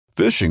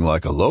Fishing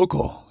like a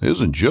local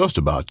isn't just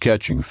about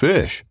catching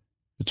fish.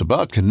 It's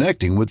about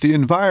connecting with the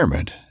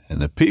environment and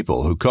the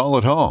people who call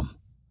it home.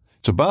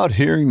 It's about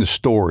hearing the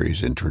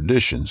stories and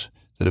traditions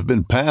that have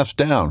been passed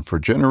down for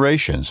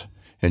generations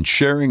and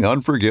sharing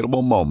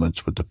unforgettable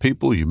moments with the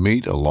people you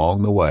meet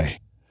along the way.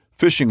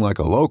 Fishing like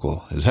a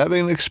local is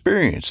having an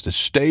experience that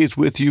stays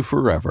with you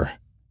forever.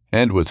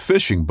 And with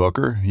Fishing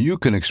Booker, you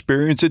can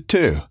experience it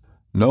too,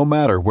 no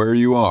matter where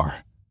you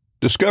are.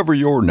 Discover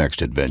your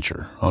next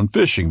adventure on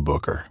Fishing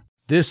Booker.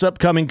 This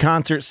upcoming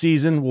concert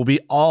season will be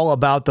all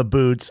about the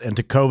boots, and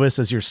Tecovas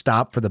is your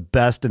stop for the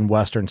best in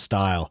Western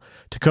style.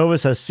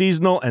 Tecovas has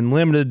seasonal and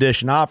limited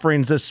edition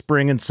offerings this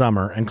spring and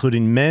summer,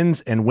 including men's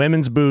and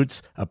women's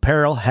boots,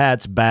 apparel,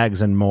 hats,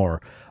 bags, and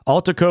more.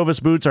 All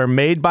Tecovas boots are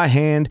made by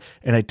hand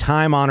in a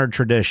time-honored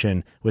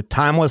tradition with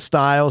timeless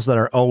styles that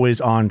are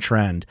always on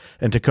trend.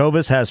 And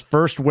Tecovas has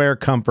first wear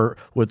comfort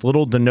with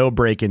little to no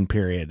break-in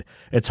period.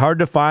 It's hard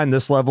to find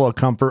this level of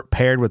comfort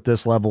paired with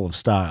this level of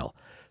style.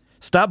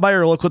 Stop by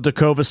your local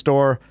Tecovas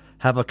store,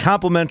 have a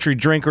complimentary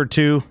drink or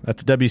two,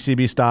 that's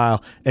WCB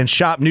style, and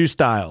shop new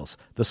styles.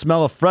 The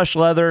smell of fresh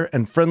leather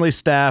and friendly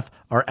staff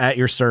are at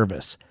your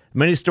service.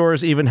 Many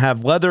stores even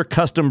have leather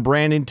custom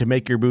branding to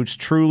make your boots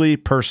truly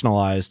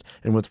personalized.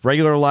 And with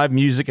regular live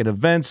music and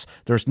events,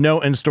 there's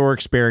no in-store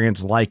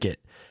experience like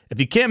it.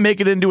 If you can't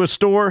make it into a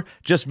store,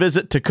 just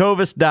visit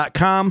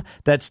tecovas.com.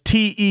 That's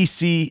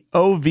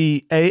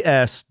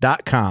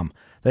TECOVAS.com.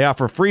 They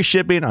offer free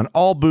shipping on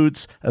all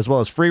boots, as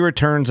well as free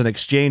returns and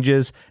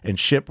exchanges, and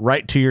ship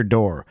right to your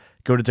door.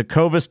 Go to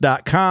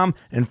tecovas.com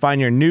and find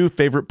your new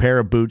favorite pair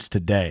of boots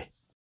today.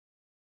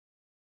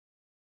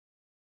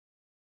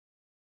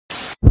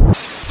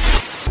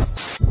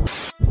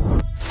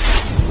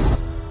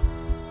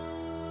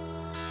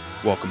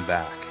 Welcome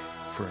back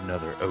for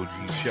another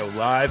OG Show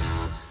Live.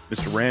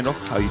 Mr. Randall,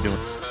 how you doing?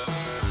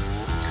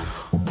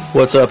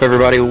 What's up,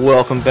 everybody?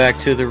 Welcome back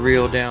to The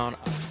Reel Down.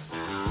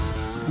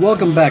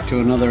 Welcome back to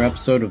another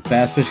episode of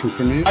Bass Fishing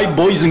for News. Hi,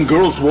 boys and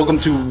girls. Welcome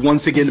to,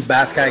 once again, the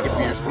Bass Kayak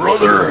Beers.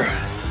 Brother,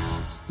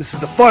 this is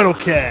the final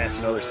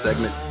cast. Another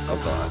segment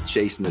of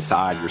Chasing the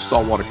Tide, your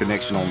saltwater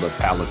connection on the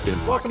Paddle and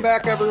Fin. Welcome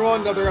back, everyone.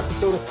 Another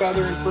episode of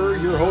Feather and Fur.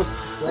 Your host,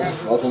 Brad.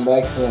 Welcome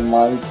back to the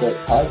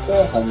Mindset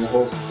Podcast. I'm your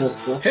host,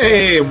 Crystal.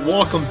 Hey,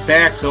 welcome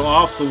back to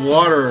Off the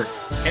Water.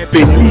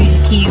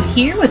 Susie Q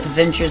here with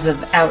Adventures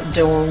of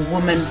Outdoor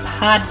Woman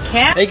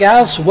Podcast. Hey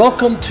guys,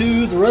 welcome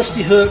to the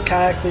Rusty Hook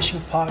Kayak Fishing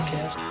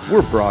Podcast.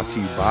 We're brought to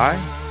you by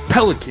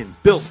Pelican,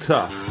 built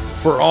tough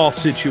for all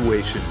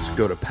situations.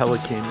 Go to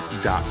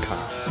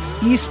pelican.com.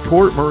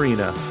 Eastport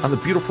Marina on the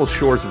beautiful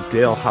shores of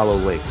Dale Hollow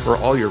Lake. For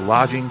all your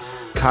lodging,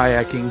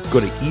 kayaking, go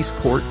to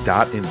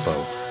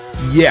eastport.info.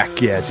 Yak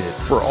Gadget.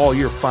 For all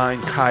your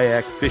fine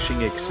kayak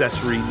fishing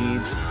accessory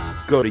needs,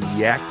 go to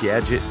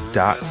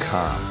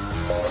yakgadget.com.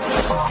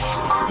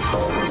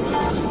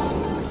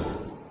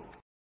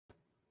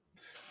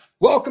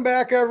 Welcome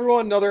back,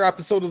 everyone. Another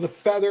episode of the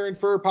Feather and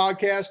Fur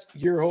Podcast.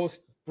 Your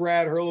host,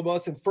 Brad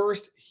Hurlebus. And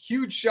first,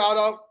 huge shout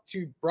out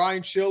to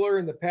Brian Schiller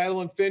and the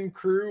Paddle and Fin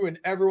crew and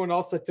everyone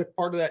else that took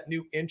part of that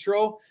new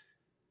intro.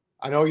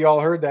 I know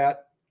y'all heard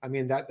that. I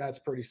mean, that's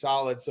pretty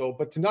solid.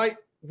 But tonight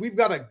we've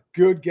got a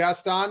good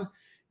guest on,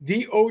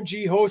 the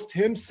OG host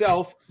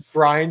himself,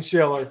 Brian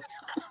Schiller.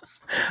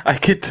 I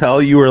could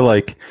tell you were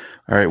like,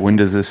 all right, when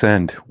does this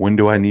end? When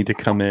do I need to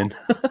come in?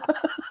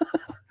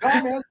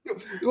 No, man.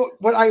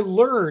 What I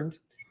learned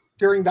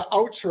during the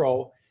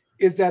outro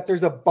is that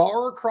there's a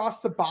bar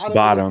across the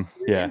bottom.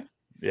 Yeah.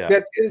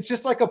 That it's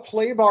just like a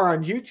play bar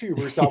on YouTube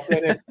or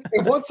something. and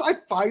once I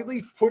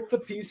finally put the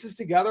pieces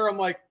together, I'm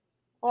like,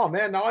 oh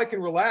man, now I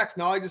can relax.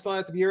 Now I just don't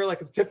have to be here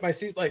like at the tip of my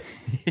seat. Like,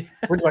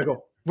 where do I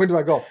go? When do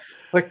I go?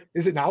 Like,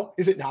 is it now?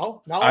 Is it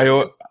now? Now I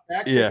can just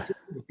back to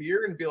the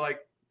beer and be like,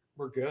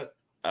 we're good.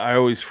 I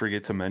always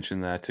forget to mention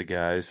that to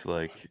guys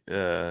like,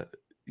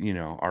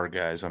 our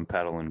guys on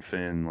Paddle and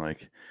Fin,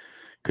 like,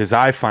 because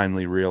I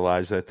finally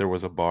realized that there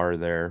was a bar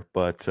there,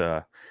 but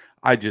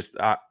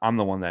I'm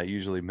the one that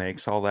usually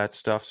makes all that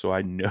stuff, so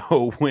I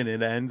know when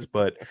it ends.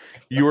 But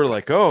you were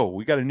like, oh,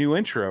 we got a new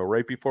intro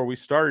right before we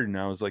started, and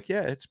I was like,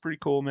 yeah, it's pretty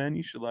cool, man.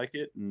 You should like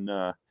it. And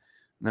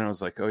then I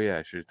was like, oh yeah,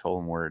 I should have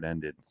told him where it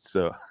ended.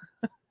 So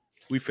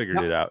we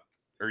figured it out.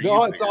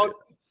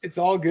 It's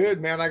all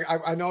good, man.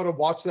 I know how to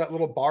watch that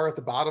little bar at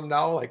the bottom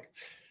now. Like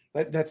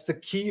that's the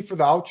key for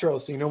the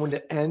outro, so you know when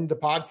to end the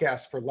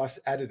podcast for less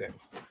editing.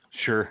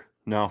 Sure.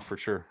 No, for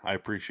sure. I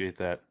appreciate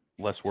that.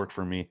 Less work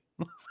for me.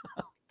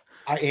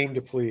 I aim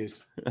to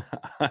please.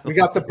 We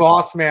got the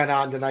boss man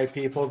on tonight,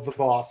 people. The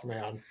boss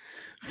man.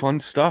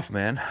 Fun stuff,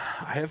 man.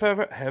 Have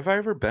I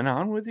ever been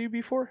on with you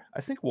before?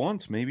 I think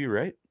once, maybe,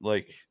 right?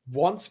 Like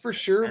once for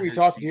sure. We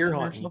talked deer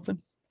hunting or something.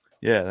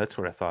 Yeah, that's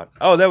what I thought.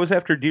 Oh, that was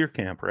after deer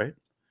camp, right?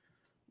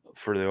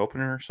 For the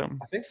opener or something?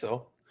 I think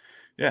so.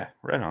 Yeah,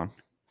 right on.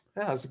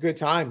 Yeah, it was a good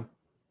time.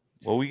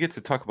 Well, we get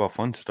to talk about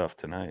fun stuff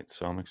tonight,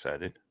 so I'm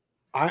excited.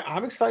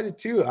 I'm excited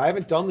too. I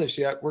haven't done this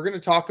yet. We're going to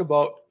talk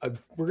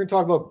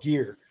about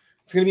gear.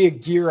 It's going to be a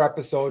gear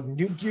episode.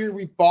 New gear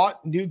we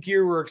bought, new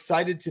gear we're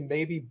excited to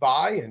maybe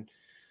buy, and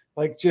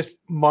like just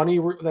money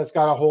that's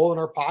got a hole in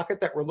our pocket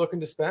that we're looking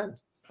to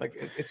spend. Like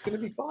it's going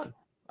to be fun.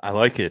 I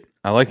like it.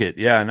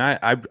 Yeah, and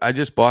I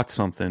just bought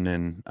something,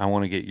 and I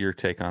want to get your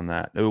take on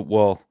that.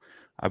 Well,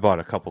 I bought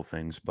a couple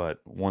things, but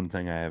one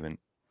thing I haven't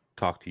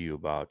talked to you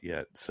about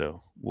yet.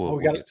 So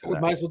we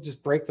might as well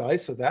just break the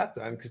ice with that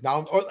then, because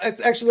now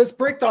let's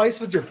break the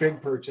ice with your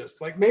big purchase.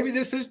 Like maybe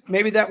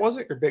that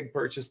wasn't your big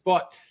purchase,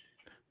 but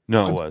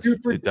no, it was.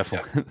 It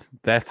definitely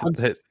that's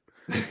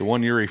the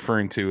one you're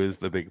referring to is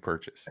the big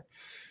purchase.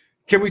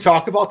 Can we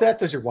talk about that?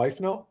 Does your wife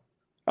know?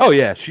 Oh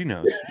yeah, she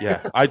knows.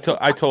 Yeah, I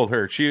told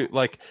her. She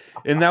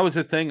and that was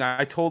the thing.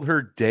 I told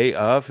her day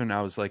of, and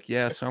I was like,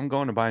 "Yeah, so I'm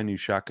going to buy a new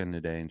shotgun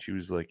today." And she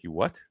was like, "You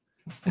what?"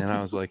 And I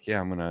was like,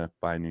 "Yeah, I'm gonna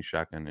buy a new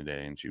shotgun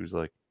today." And she was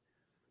like,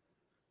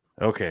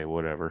 "Okay,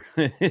 whatever."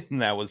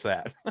 And that was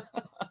that.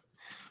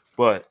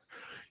 But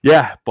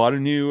yeah, bought a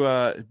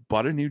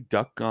new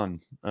duck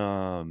gun.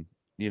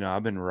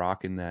 I've been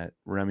rocking that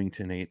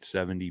Remington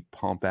 870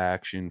 pump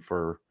action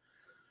for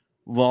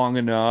long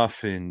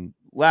enough, and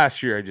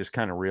last year I just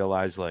kind of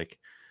realized like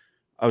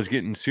I was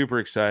getting super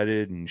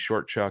excited and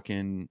short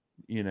chucking,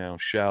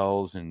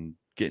 shells and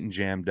getting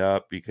jammed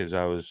up because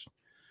I was,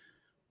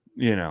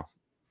 you're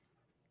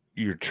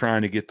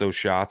trying to get those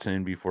shots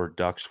in before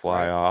ducks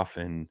fly off.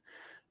 And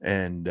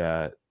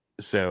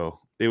so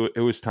it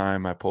was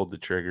time. I pulled the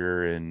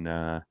trigger and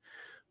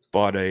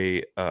bought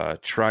a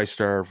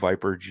TriStar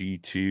Viper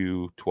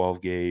G2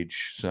 12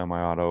 gauge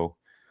semi-auto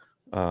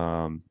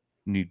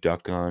new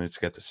duck gun. It's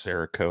got the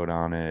Cerakote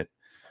on it.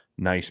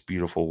 Nice,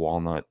 beautiful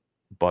walnut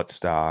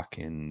buttstock,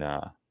 and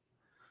I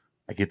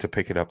get to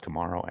pick it up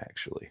tomorrow.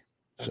 Actually,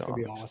 that's gonna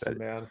be awesome,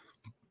 man.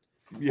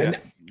 Yeah,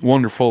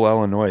 wonderful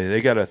Illinois.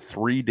 They got a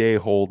 3-day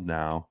hold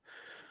now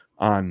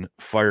on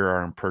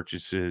firearm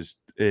purchases,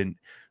 and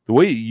the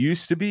way it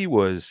used to be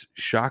was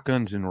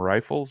shotguns and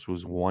rifles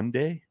was 1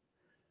 day,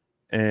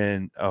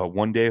 and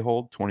 1 day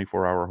hold,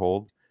 24-hour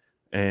hold,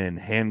 and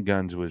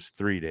handguns was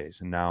 3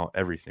 days, and now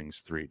everything's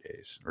 3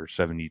 days or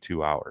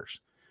 72 hours.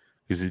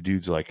 Because the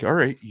dude's like, all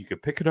right, you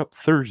could pick it up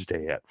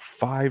Thursday at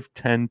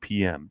 5:10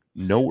 p.m.,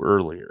 no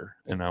earlier.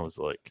 And I was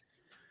like,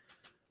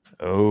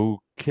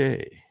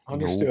 okay.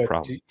 Understood. No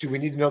problem. Do we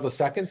need to know the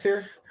seconds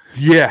here?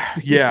 Yeah.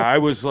 I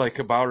was like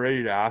about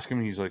ready to ask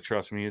him. He's like,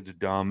 trust me, it's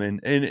dumb.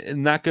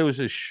 And that goes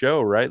to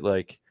show, right?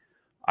 Like,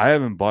 I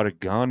haven't bought a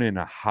gun in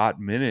a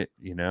hot minute,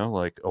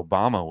 like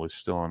Obama was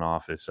still in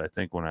office, I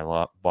think, when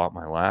I bought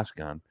my last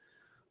gun.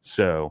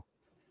 So,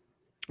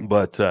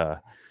 but,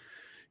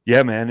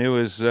 yeah, man, it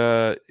was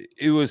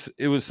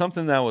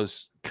something that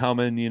was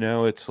coming,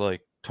 it's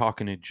like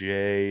talking to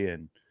Jay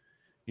and,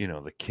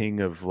 the king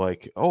of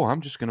like, oh,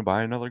 I'm just going to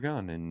buy another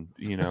gun. And,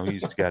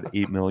 he's got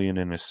 8 million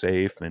in a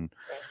safe and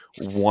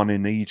one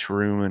in each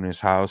room in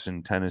his house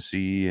in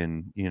Tennessee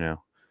and,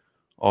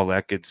 all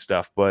that good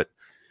stuff. But,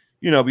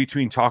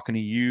 between talking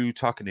to you,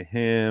 talking to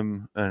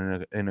him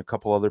and a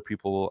couple other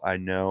people I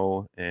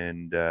know,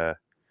 and, I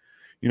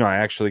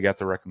actually got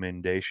the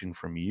recommendation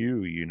from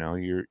you,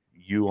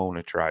 you own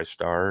a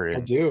TriStar. And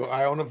I do.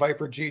 I own a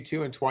Viper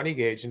G2 and 20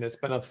 gauge, and it's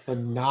been a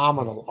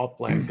phenomenal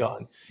upland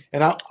gun.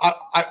 And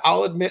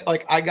I'll admit,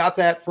 like, I got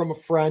that from a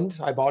friend.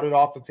 I bought it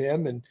off of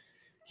him, and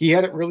he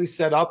had it really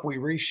set up. We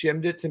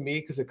re-shimmed it to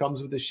me because it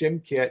comes with a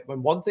shim kit.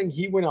 When one thing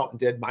he went out and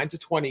did, mine's a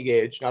 20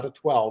 gauge, not a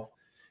 12,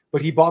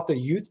 but he bought the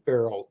youth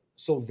barrel.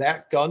 So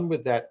that gun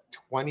with that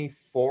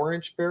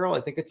 24-inch barrel,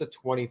 I think it's a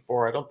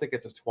 24. I don't think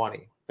it's a 20.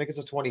 I think it's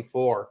a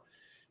 24.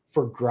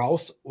 For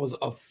grouse was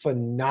a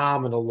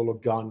phenomenal little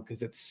gun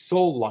because it's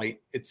so light,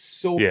 it's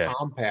so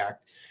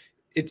compact.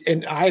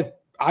 And I've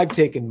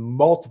taken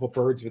multiple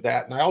birds with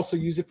that, and I also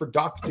use it for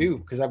duck too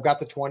because I've got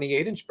the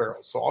 28-inch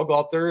barrel. So I'll go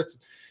out there.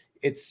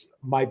 It's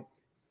my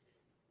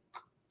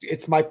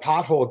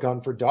pothole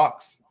gun for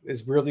ducks.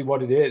 Is really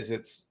what it is.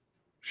 It's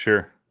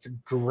a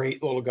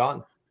great little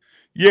gun.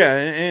 Yeah,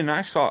 and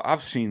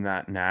I've seen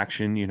that in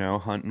action,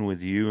 hunting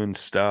with you and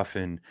stuff,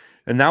 and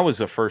that was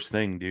the first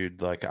thing,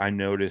 dude. Like I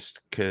noticed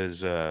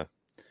because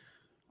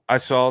I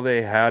saw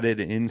they had it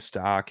in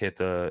stock at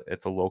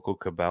the local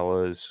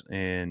Cabela's,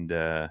 and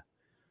I'm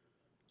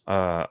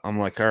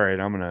like, all right,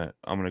 I'm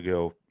gonna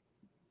go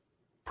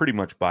pretty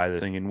much buy the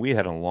thing. And we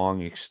had a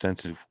long,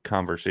 extensive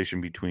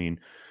conversation between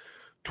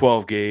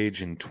 12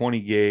 gauge and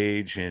 20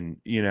 gauge, and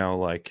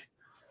like.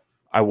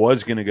 I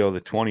was going to go the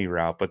 20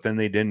 route, but then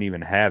they didn't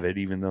even have it,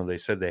 even though they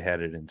said they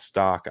had it in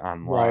stock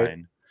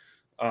online.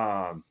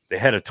 Right. They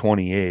had a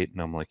 28,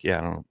 and I'm like, yeah,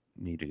 I don't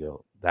need to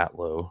go that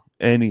low.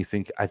 And I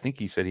think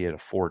he said he had a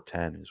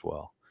 410 as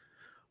well.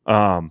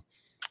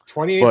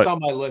 28's on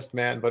my list,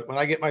 man. But when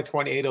I get my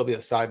 28, it'll be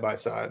a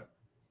side-by-side.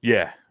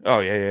 Yeah. Oh,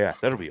 yeah.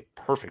 That'll be a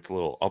perfect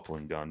little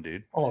upland gun,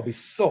 dude. Oh, it'll be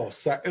so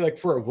like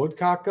for a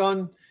woodcock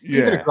gun,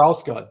 even a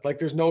grouse gun. Like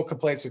there's no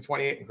complaints with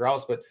 28 and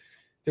grouse, but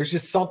there's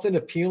just something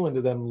appealing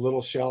to them little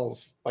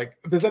shells. Like,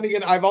 but then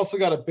again, I've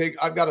got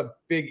a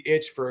big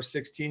itch for a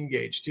 16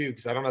 gauge too,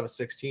 because I don't have a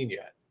 16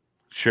 yet.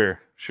 Sure.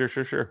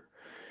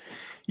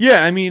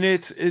 Yeah, I mean,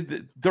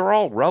 they're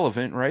all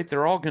relevant, right?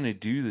 They're all going to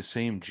do the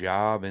same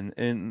job,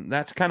 and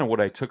that's kind of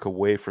what I took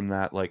away from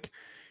that. Like,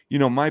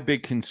 my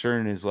big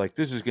concern is like,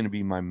 this is going to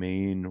be my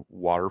main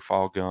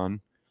waterfowl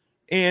gun,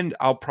 and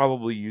I'll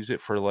probably use it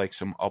for like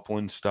some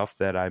upland stuff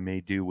that I may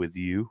do with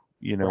you.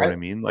 You know what I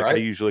mean? Like I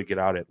usually get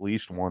out at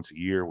least once a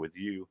year with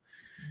you,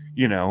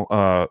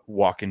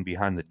 walking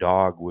behind the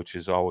dog, which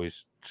is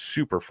always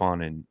super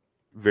fun and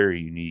very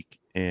unique.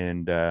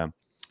 And, I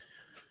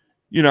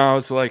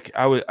was like,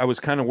 I was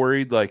kind of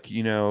worried, like,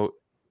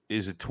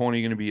 is a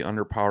 20 going to be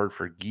underpowered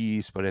for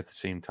geese? But at the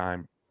same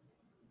time,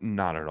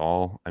 not at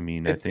all. I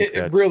mean, I think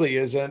it really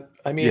isn't.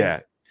 I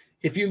mean,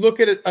 if you look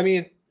at it, I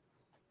mean,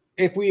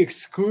 if we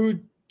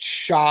exclude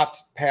shot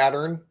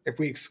pattern, if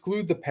we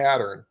exclude the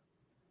pattern,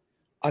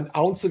 an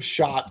ounce of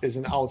shot is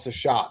an ounce of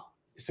shot.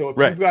 So if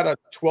you've got a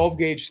 12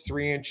 gauge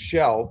 3-inch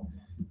shell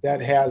that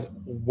has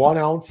 1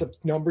 ounce of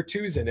number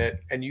 2s in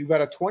it, and you've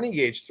got a 20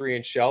 gauge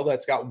 3-inch shell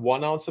that's got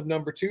 1 ounce of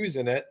number 2s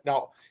in it.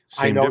 Now,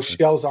 I know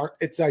shells aren't,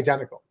 it's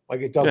identical.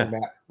 Like it doesn't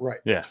matter.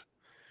 Right. Yeah.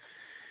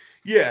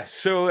 Yeah.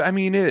 So, I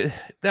mean,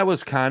 that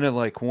was kind of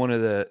like one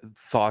of the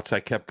thoughts I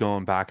kept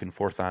going back and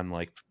forth on.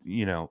 Like,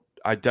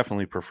 I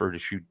definitely prefer to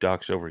shoot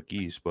ducks over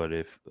geese, but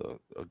if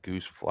a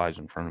goose flies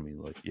in front of me,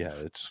 like,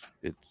 it's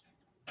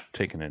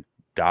taking a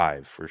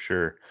dive for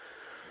sure.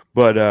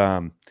 But,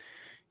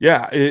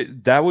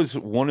 that was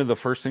one of the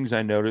first things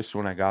I noticed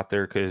when I got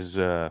there. Cause,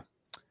 I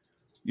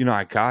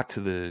got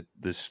to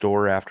the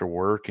store after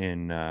work,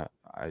 and, I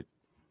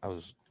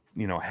was,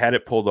 had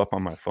it pulled up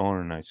on my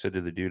phone, and I said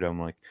to the dude, I'm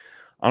like,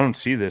 I don't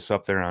see this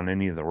up there on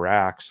any of the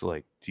racks.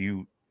 Like,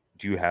 do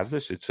you have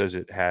this? It says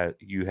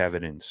you have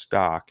it in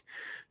stock.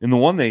 And the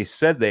one they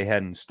said they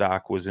had in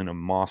stock was in a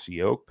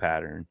mossy oak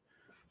pattern,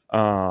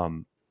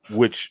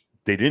 which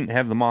they didn't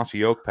have the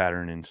mossy oak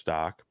pattern in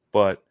stock,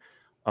 but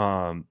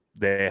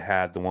they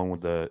had the one with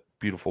the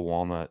beautiful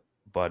walnut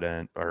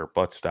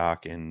butt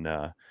stock, and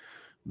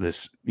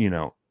this,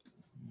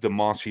 the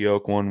mossy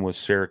oak one was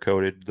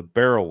Cerakoted. The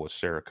barrel was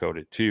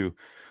Cerakoted too.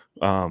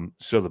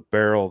 So the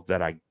barrel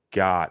that I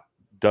got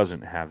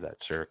doesn't have that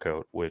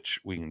Cerakote, which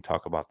we can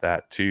talk about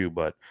that too,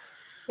 but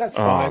that's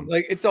fine.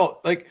 Like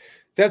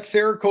that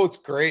Cerakote's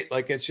great.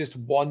 Like it's just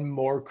one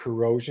more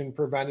corrosion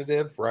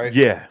preventative, right?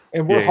 Yeah.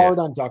 And we're hard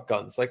on duck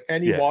guns. Like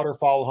any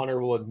waterfowl hunter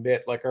will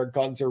admit, like our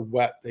guns are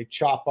wet. They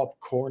chop up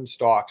corn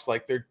stalks.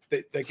 Like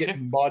they get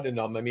mud in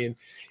them. I mean,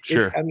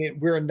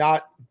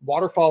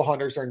 waterfowl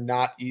hunters are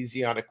not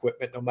easy on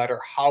equipment, no matter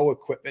how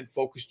equipment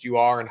focused you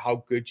are and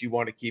how good you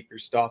want to keep your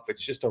stuff.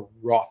 It's just a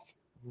rough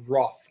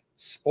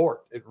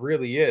sport. It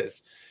really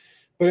is.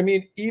 But I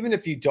mean, even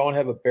if you don't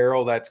have a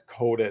barrel that's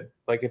coated,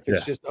 like if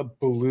it's just a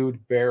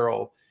blued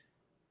barrel,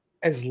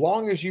 as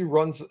long as you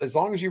run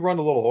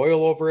a little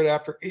oil over it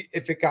after,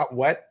 if it got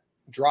wet,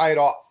 dry it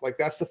off. Like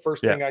that's the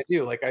first thing I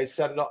do. Like I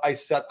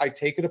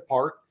take it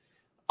apart,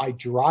 I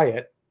dry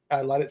it,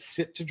 I let it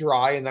sit to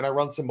dry, and then I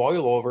run some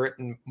oil over it.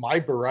 And my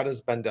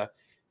Beretta's been to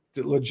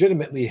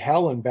legitimately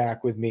hell and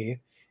back with me.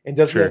 And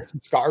does it have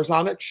some scars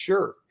on it?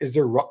 Sure. Is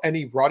there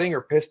any rusting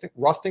or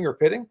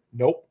pitting?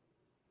 Nope.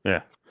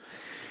 Yeah.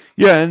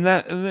 Yeah. And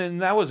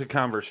that was a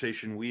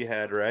conversation we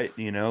had, right?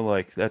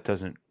 Like that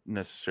doesn't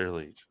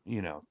necessarily,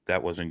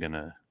 that wasn't going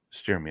to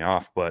steer me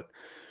off. But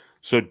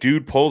so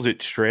dude pulls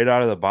it straight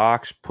out of the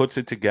box, puts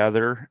it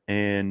together,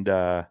 and,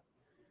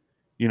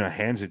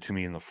 hands it to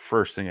me. And the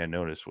first thing I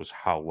noticed was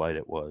how light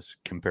it was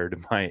compared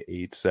to my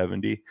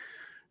 870.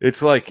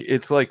 It's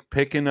like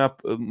picking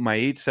up my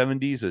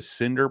 870s, a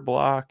cinder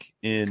block,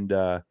 and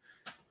the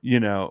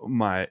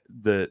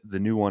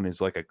new one is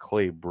like a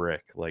clay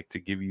brick, like to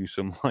give you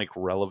some like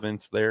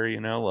relevance there,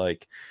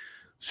 like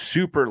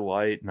super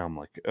light. And I'm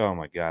like, oh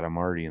my God, I'm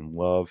already in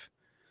love.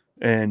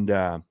 And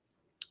I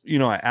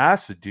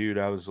asked the dude,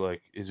 I was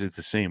like, is it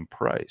the same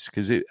price?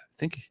 Because I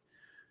think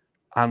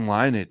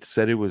online it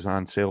said it was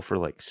on sale for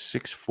like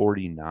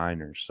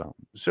 $649 or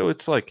something. So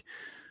it's like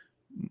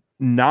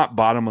not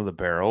bottom of the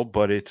barrel,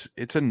 but it's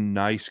a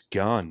nice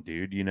gun,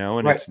 dude,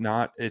 and it's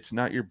not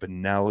your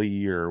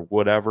Benelli or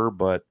whatever,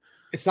 but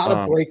it's not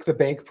a break the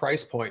bank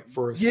price point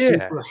for a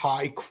super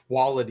high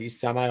quality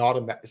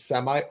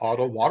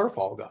semi-auto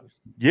waterfowl gun.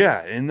 Yeah.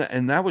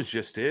 And that was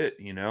just it,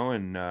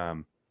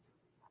 and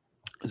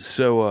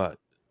so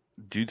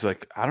dude's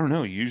like, I don't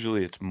know,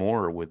 usually it's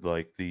more with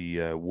like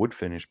the wood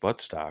finish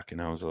buttstock.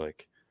 And I was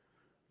like,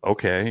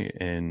 okay.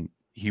 And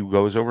he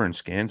goes over and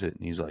scans it,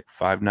 and he's like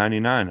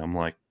 $5.99. I'm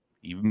like,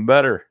 even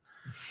better.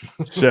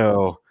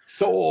 So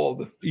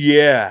sold.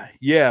 Yeah.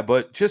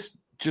 But just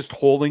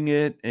holding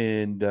it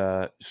and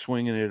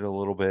swinging it a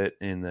little bit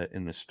in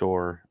the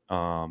store,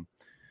 I'm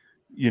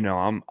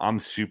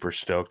super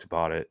stoked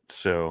about it.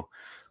 So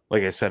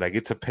like I said, I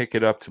get to pick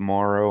it up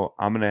tomorrow.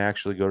 I'm going to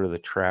actually go to the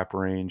trap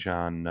range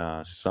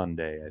on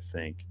Sunday, I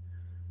think,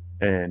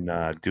 and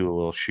do a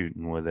little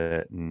shooting with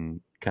it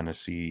and kind of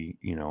see,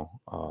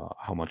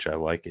 how much I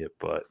like it.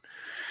 But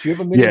do you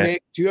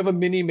have a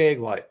mini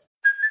Maglite?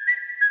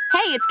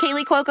 Hey, it's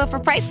Kaylee Cuoco for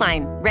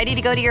Priceline. Ready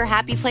to go to your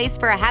happy place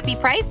for a happy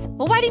price?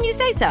 Well, why didn't you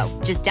say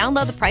so? Just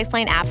download the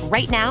Priceline app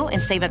right now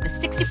and save up to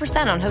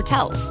 60% on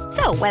hotels.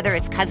 So whether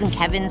it's Cousin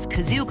Kevin's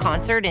Kazoo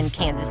Concert in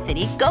Kansas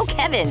City, go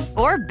Kevin,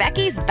 or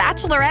Becky's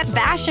Bachelorette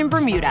Bash in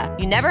Bermuda,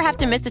 you never have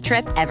to miss a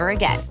trip ever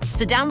again.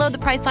 So download the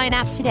Priceline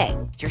app today.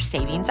 Your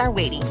savings are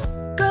waiting.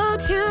 Go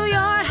to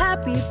your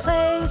happy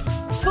place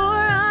for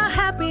a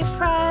happy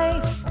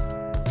price.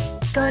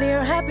 Go to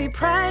your happy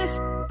price,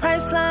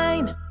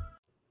 Priceline.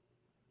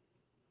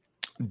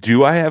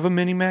 Do I have a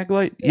mini mag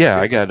light? Yeah,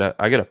 I got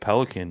a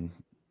Pelican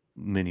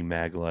mini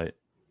mag light.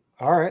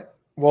 All right.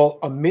 Well,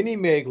 a mini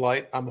mag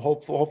light, I'm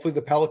hopefully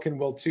the Pelican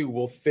will too,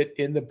 will fit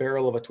in the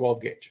barrel of a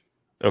 12 gauge.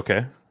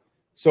 Okay.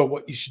 So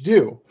what you should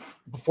do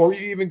before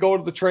you even go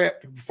to the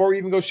trap, before you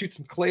even go shoot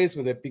some clays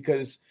with it,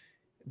 because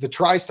the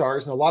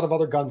TriStars and a lot of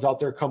other guns out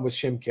there come with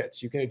shim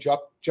kits. You can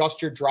adjust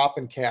your drop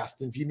and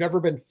cast. And if you've never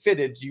been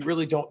fitted, you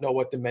really don't know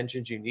what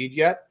dimensions you need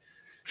yet.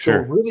 Sure. So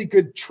a really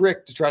good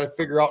trick to try to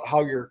figure out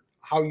how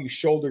you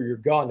shoulder your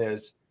gun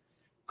is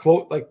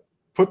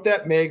put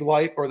that mag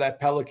light or that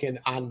Pelican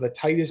on the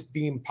tightest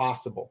beam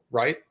possible,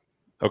 right?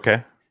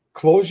 Okay.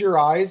 Close your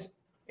eyes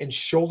and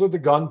shoulder the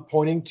gun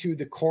pointing to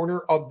the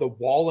corner of the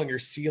wall on your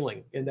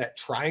ceiling in that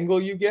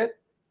triangle you get.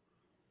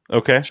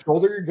 Okay.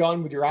 Shoulder your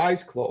gun with your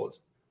eyes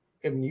closed.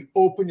 And when you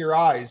open your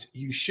eyes,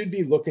 you should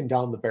be looking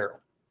down the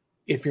barrel.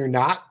 If you're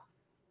not,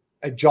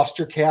 adjust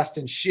your cast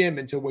and shim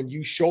until when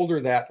you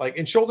shoulder that,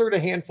 and shoulder it a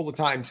handful of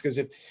times, because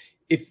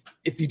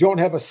if you don't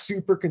have a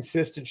super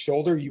consistent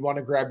shoulder, you want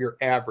to grab your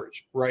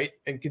average, right?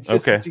 And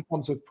consistency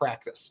comes with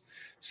practice.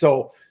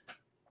 So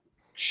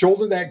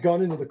shoulder that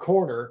gun into the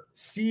corner,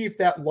 see if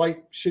that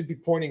light should be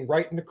pointing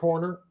right in the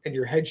corner and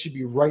your head should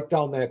be right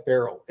down that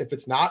barrel. If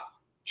it's not,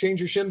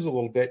 change your shims a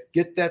little bit,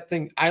 get that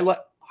thing.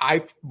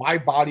 My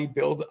body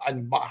build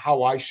and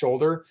how I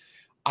shoulder,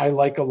 I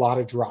like a lot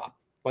of drop.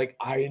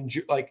 I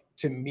enjoy,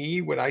 to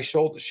me, when I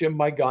shim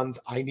my guns,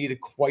 I need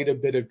quite a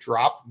bit of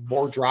drop,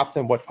 more drop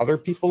than what other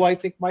people I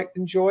think might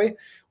enjoy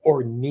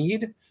or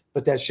need,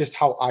 but that's just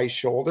how I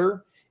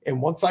shoulder.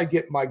 And once I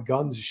get my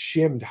guns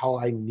shimmed how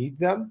I need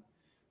them,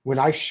 when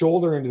I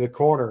shoulder into the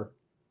corner,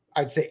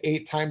 I'd say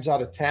 8 times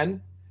out of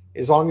 10,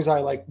 as long as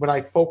when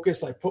I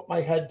focus, I put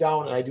my head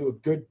down and I do a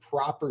good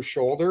proper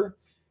shoulder,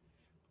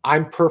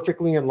 I'm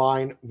perfectly in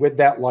line with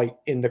that light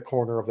in the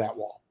corner of that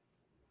wall.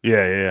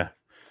 Yeah.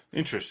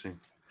 Interesting.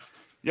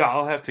 Yeah,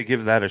 I'll have to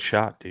give that a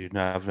shot, dude.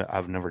 No,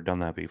 I've never done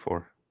that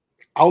before.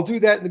 I'll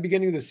do that in the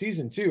beginning of the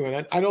season too.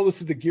 And I know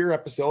this is the gear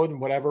episode and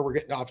whatever, we're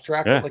getting off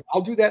track. Yeah. But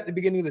I'll do that in the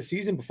beginning of the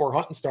season before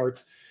hunting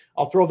starts.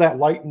 I'll throw that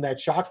light in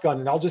that shotgun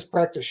and I'll just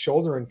practice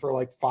shouldering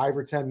for 5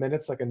 or 10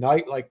 minutes, a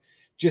night,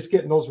 just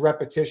getting those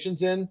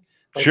repetitions in.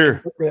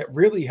 Sure. That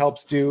really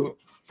helps do.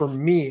 For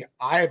me,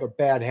 I have a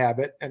bad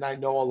habit, and I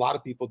know a lot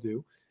of people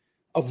do,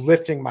 of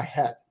lifting my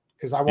head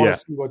because I want to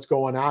see what's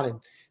going on. And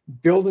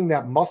building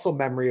that muscle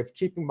memory of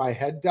keeping my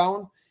head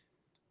down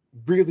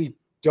really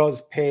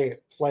does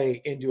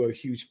play into a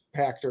huge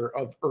factor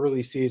of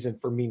early season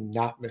for me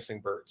not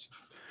missing birds.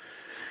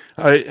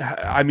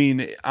 I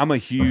mean, I'm a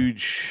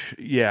huge,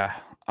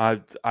 I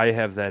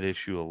have that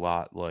issue a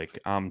lot.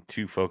 I'm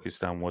too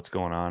focused on what's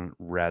going on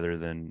rather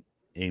than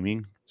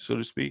aiming, so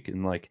to speak.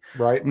 And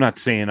right. I'm not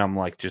saying I'm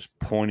just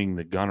pointing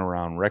the gun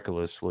around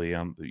recklessly.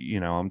 I'm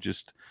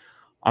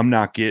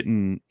not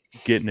getting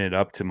it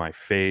up to my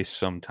face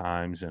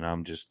sometimes. And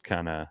I'm just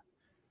kind of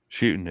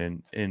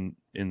shooting. And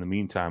in the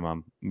meantime,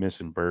 I'm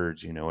missing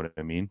birds. You know what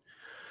I mean?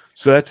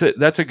 So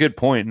that's a good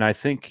point. And I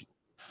think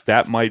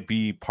that might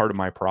be part of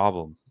my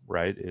problem,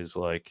 right? Is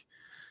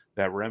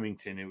that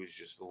Remington, it was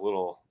just a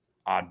little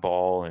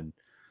oddball and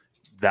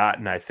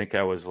I think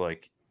I was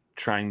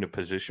trying to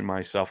position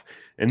myself,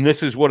 and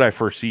this is what I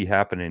foresee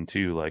happening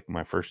too.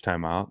 My first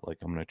time out, I'm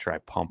going to try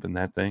pumping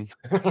that thing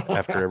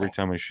after every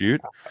time I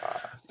shoot.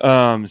 So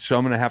I'm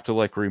going to have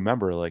to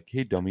remember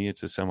hey dummy,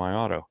 it's a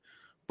semi-auto.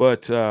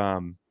 But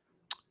I'm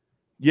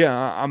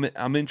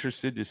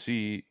interested to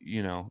see,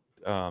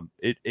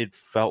 it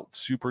felt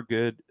super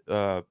good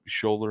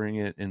shouldering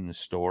it in the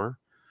store.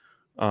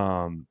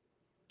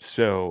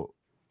 So,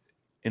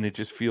 and it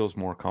just feels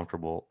more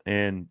comfortable,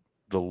 and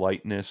the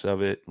lightness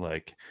of it,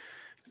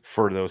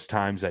 for those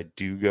times I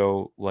do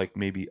go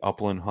maybe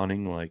upland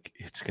hunting,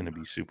 it's going to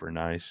be super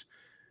nice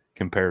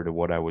compared to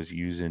what I was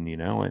using,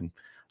 and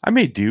I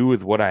may do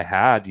with what I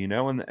had,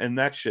 and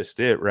that's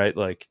just it, right?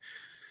 I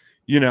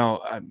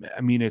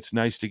mean, it's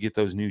nice to get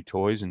those new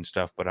toys and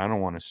stuff, but I don't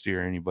want to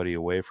steer anybody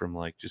away from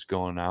just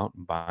going out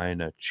and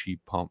buying a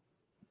cheap pump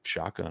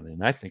shotgun.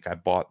 And I think I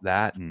bought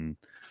that, and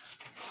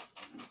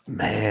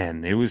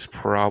man, it was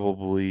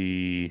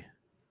probably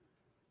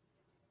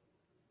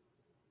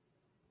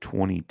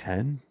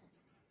 2010,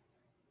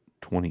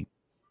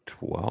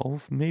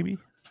 2012, maybe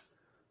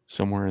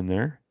somewhere in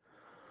there.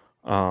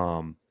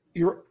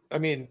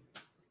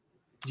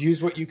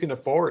 Use what you can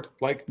afford.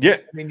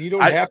 You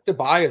don't have to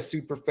buy a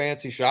super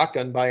fancy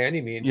shotgun by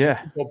any means.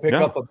 Yeah. Go pick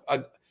up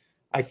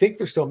I think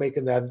they're still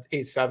making the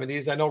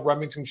 870s. I know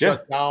Remington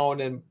shut down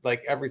and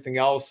everything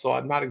else. So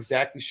I'm not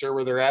exactly sure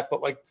where they're at,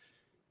 but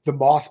the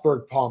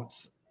Mossberg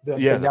pumps, the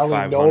Nelly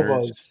 500s,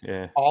 Novas,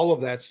 yeah. all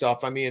of that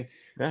stuff. I mean,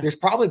 there's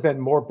probably been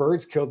more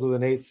birds killed with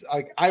an 8.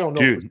 Like, I don't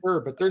know for sure,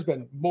 but there's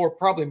been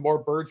probably more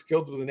birds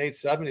killed with an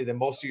 870 than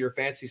most of your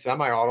fancy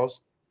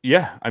semi-autos.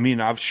 Yeah, I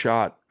mean, I've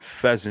shot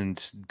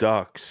pheasants,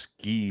 ducks,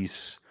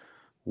 geese,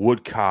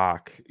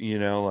 woodcock. You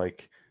know,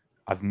 like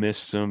I've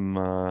missed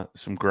some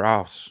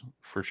grouse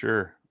for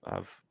sure.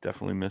 I've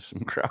definitely missed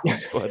some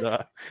grouse,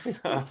 but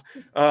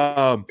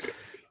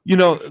you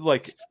know,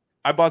 like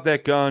I bought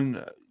that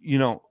gun, you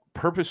know,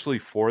 purposely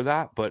for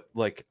that, but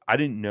like I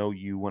didn't know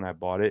you when I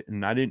bought it,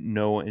 and I didn't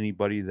know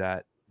anybody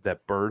that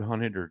bird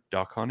hunted or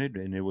duck hunted,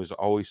 and it was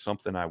always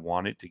something I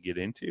wanted to get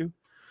into.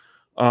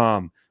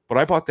 But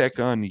I bought that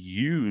gun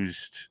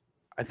used.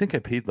 I think I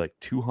paid like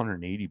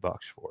 $280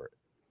 for it.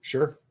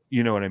 Sure.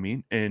 You know what I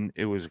mean? And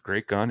it was a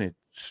great gun. It's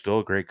still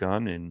a great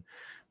gun. And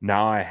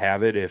now I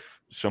have it if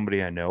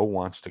somebody I know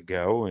wants to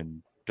go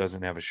and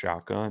doesn't have a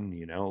shotgun,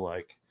 you know,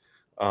 like,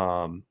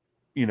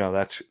 you know,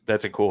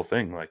 that's a cool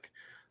thing. Like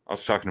I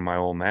was talking to my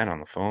old man on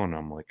the phone.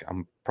 I'm like,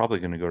 I'm probably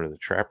going to go to the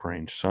trap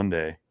range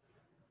Sunday.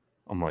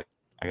 I'm like,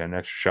 I got an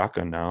extra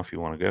shotgun now if you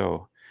want to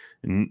go.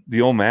 And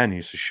the old man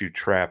used to shoot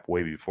trap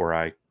way before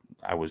I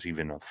was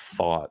even a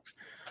thought.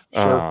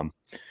 Sure.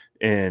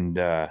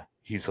 And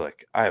he's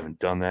like, I haven't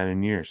done that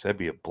in years. That'd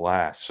be a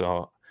blast.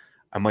 So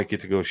I might get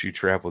to go shoot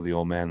trap with the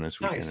old man this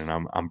weekend. Nice.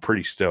 And I'm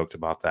pretty stoked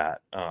about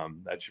that.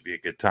 That should be a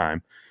good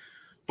time.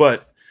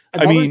 But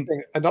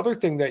another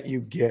thing that you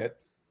get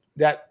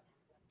that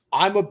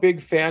I'm a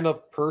big fan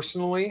of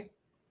personally,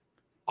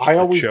 I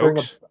always bring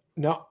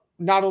up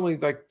not only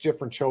like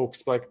different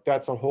chokes, like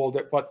that's a whole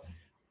but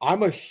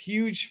I'm a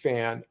huge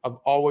fan of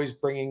always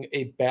bringing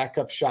a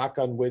backup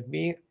shotgun with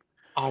me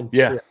on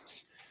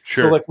trips.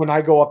 Sure. So like when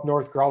I go up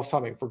north grouse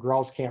hunting for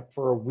grouse camp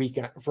for a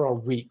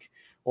week,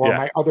 or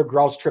my other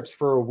grouse trips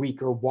for a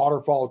week, or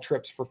waterfall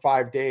trips for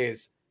 5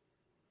 days.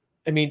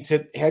 I mean,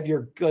 to have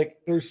your, like,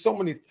 there's so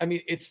many, I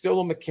mean, it's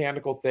still a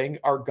mechanical thing.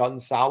 Are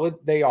guns solid?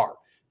 They are.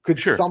 Could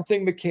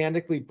something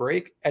mechanically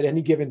break at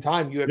any given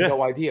time? You have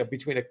no idea.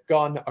 Between a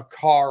gun, a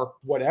car,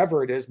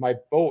 whatever it is, my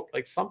boat,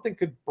 like something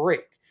could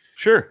break.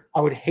 Sure. I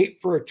would hate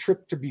for a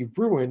trip to be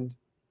ruined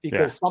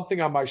because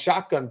something on my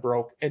shotgun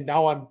broke, and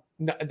now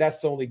that's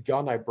the only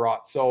gun I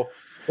brought. So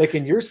like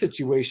in your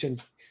situation,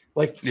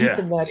 like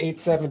keeping that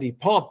 870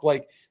 pump,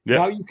 like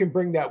now you can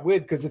bring that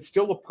with, because it's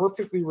still a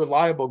perfectly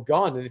reliable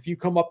gun. And if you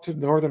come up to the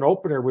Northern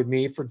Opener with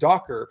me for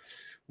duck or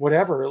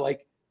whatever,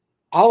 like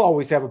I'll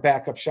always have a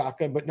backup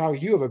shotgun, but now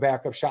you have a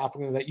backup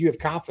shotgun that you have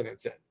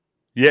confidence in.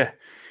 Yeah.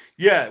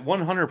 Yeah,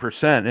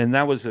 100%. And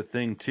that was the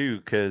thing too,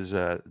 because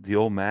the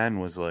old man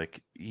was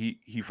like,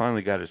 he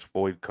finally got his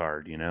FOID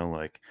card, you know,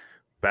 like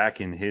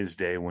back in his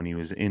day when he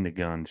was into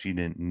guns, he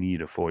didn't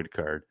need a FOID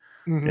card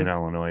in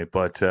Illinois.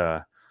 But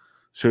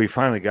so he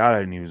finally got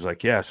it, and he was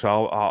like, yeah,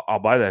 so I'll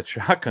buy that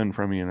shotgun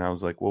from you. And I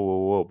was like,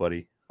 whoa,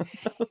 buddy.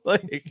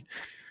 Like,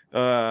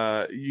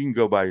 you can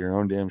go buy your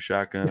own damn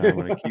shotgun. I'm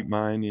going to keep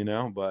mine, you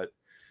know, but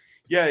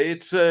yeah,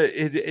 it's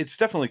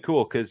definitely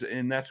cool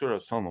and that's what I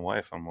was telling the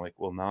wife. I'm like,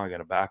 well, now I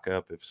got a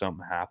backup if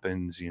something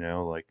happens, you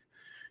know, like,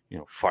 you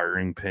know,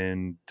 firing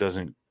pin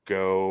doesn't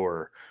go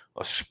or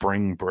a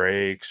spring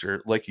breaks,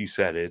 or like you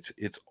said,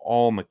 it's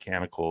all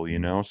mechanical, you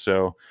know?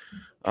 So,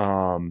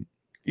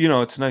 you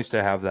know, it's nice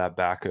to have that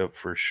backup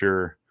for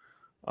sure.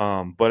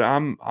 But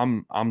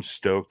I'm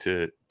stoked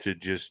to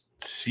just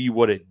see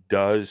what it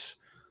does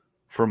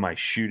for my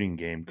shooting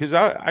game. Cause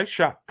I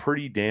shot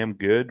pretty damn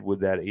good with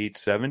that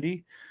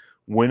 870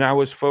 when I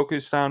was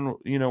focused on,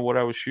 you know, what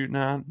I was shooting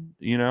on,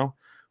 you know,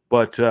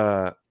 but,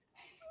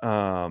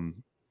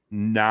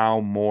 now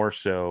more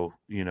so,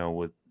 you know,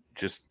 with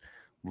just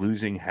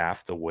losing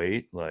half the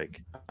weight,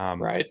 like,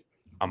 I'm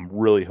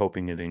really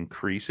hoping it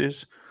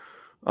increases.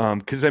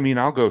 Cause I mean,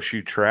 I'll go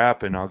shoot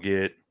trap and I'll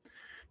get,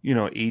 you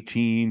know,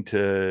 18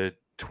 to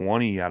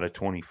 20 out of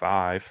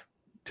 25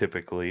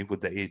 typically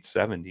with the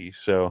 870.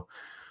 So,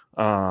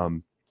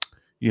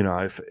 you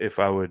know, if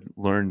I would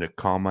learn to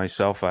calm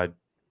myself, I'd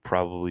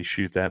probably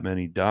shoot that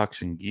many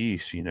ducks and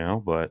geese, you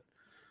know, but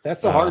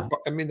that's a hard,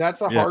 I mean,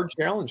 that's a hard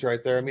challenge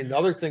right there. I mean, the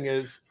other thing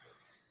is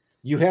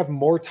you have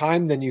more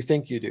time than you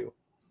think you do.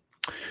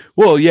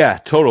 Well, yeah,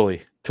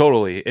 totally.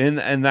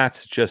 And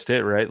that's just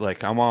it, right?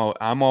 Like I'm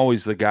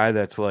always the guy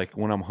that's like,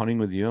 when I'm hunting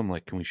with you, I'm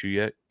like, can we shoot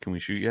yet?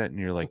 And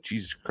you're like,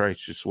 Jesus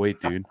Christ, just wait,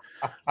 dude.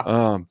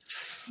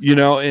 You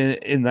know,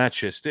 and that's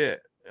just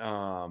it.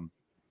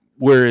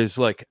 Whereas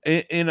like,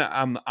 and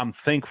I'm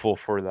thankful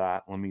for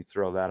that. Let me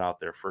throw that out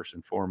there first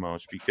and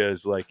foremost,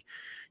 because like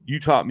you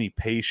taught me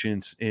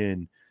patience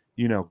in,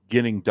 you know,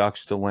 getting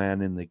ducks to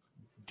land in the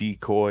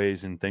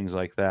decoys and things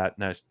like that.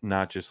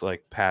 Not just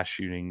like pass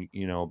shooting,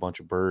 you know, a bunch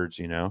of birds,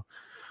 you know.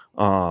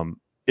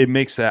 It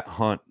makes that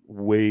hunt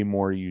way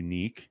more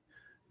unique,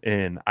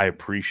 and I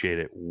appreciate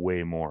it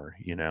way more,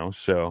 you know?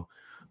 So,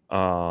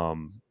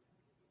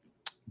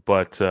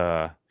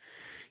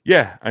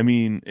 yeah, I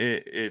mean,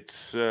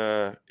 it's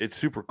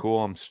super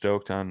cool. I'm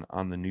stoked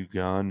on the new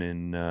gun.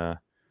 And,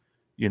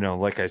 you know,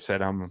 like I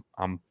said,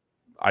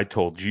 I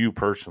told you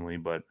personally,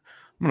 but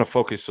going to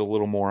focus a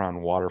little more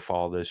on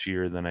waterfowl this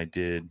year than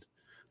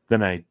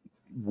I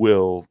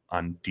will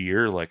on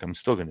deer. Like, I'm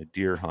still going to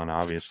deer hunt,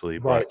 obviously,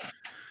 Right. but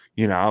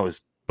you know, I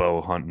was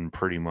bow hunting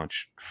pretty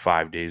much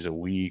 5 days a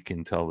week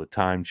until the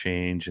time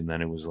change, and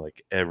then it was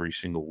like every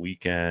single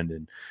weekend.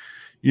 And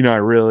you know, I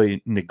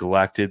really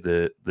neglected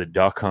the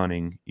duck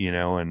hunting, you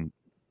know, and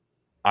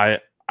I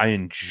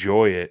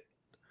enjoy it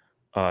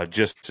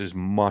just as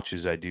much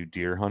as I do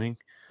deer hunting.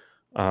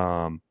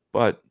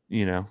 But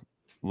you know,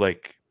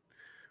 like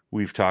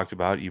we've talked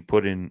about, you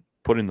put in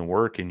the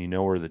work and you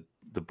know where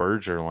the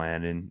birds are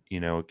landing, you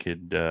know, it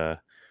could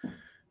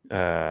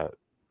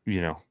you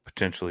know,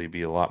 potentially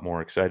be a lot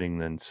more exciting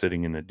than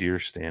sitting in a deer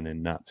stand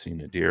and not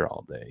seeing a deer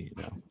all day,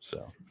 you know.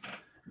 So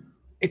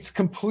it's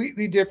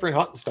completely different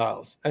hunting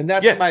styles. And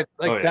that's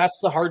that's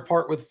the hard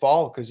part with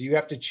fall, because you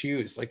have to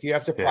choose. Like, you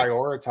have to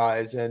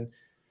prioritize. And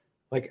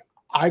like,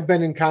 I've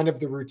been in kind of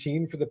the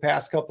routine for the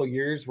past couple of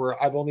years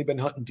where I've only been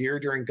hunting deer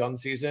during gun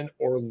season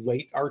or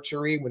late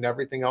archery when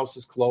everything else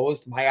is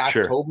closed. My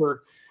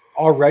October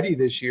already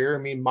this year, I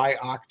mean, my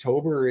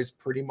October is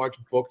pretty much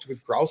booked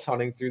with grouse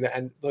hunting through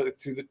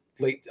the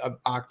late of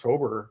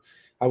October.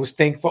 I'm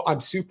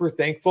super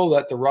thankful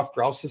that the Rough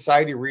Grouse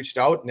Society reached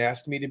out and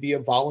asked me to be a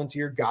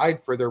volunteer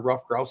guide for their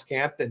rough grouse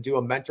camp and do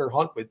a mentor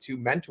hunt with two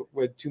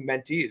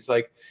mentees.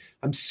 Like,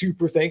 I'm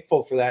super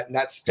thankful for that. And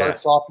that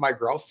starts off my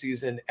grouse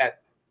season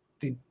at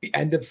the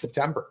end of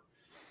September.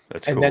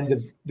 And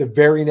then the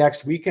very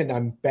next weekend,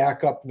 I'm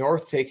back up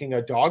north taking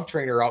a dog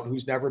trainer out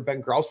who's never been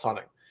grouse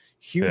hunting.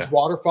 Huge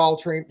waterfowl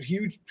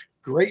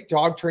great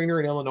dog trainer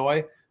in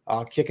Illinois,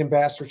 kicking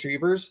bass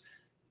retrievers,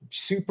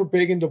 super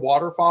big into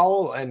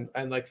waterfowl and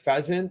like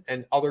pheasant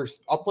and other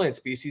upland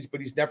species, but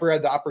he's never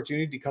had the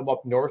opportunity to come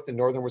up north in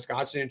northern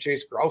Wisconsin and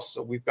chase grouse.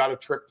 So we've got a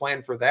trip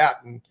planned for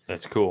that. And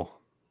that's cool.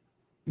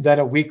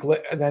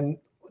 Then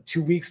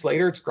 2 weeks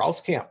later, it's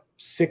grouse camp,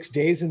 6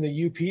 days in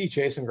the UP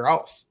chasing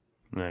grouse.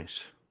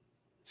 Nice.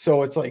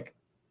 So it's like,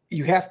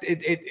 you have to,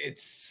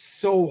 it's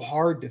so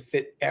hard to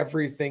fit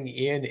everything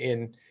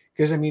in,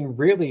 because I mean,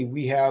 really,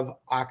 we have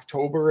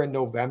October and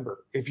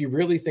November. If you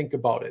really think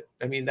about it,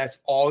 I mean, that's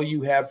all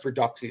you have for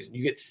duck season.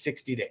 You get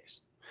 60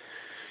 days.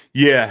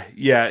 Yeah,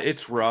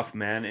 it's rough,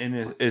 man.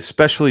 And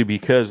especially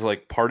because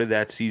like part of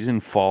that season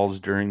falls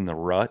during the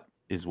rut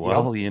as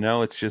well. Yep. You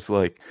know, it's just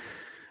like,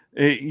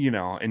 you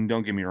know, and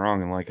don't get me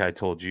wrong. And like I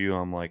told you,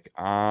 I'm like,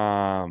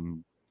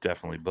 I'm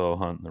definitely bow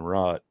hunting the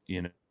rut,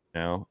 you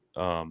know.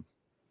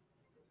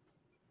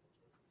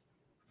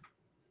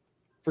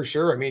 For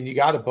sure. I mean, you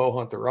got to bow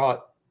hunt the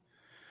rut.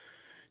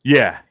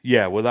 Yeah,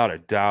 without a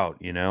doubt,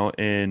 you know.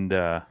 And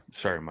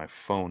sorry, my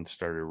phone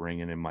started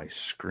ringing and my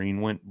screen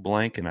went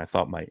blank and I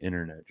thought my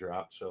internet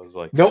dropped. So I was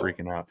like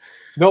freaking out.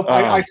 Nope.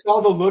 I saw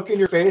the look in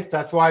your face.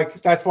 That's why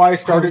I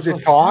started to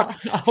talk.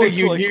 So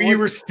you knew you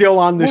were still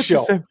on the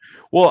show.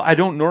 Well, I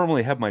don't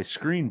normally have my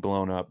screen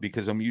blown up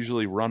because I'm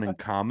usually running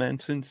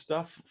comments and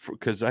stuff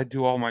because I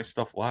do all my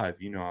stuff live.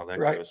 You know how that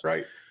goes.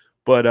 Right.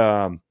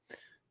 But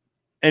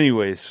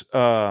anyways,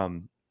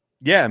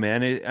 yeah,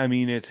 man.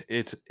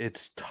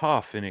 It's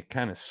tough and it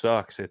kind of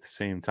sucks at the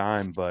same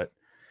time. But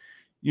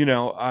you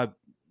know,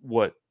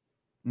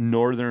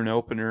 northern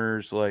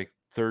openers like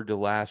third to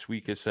last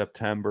week of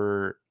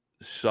September,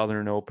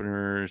 southern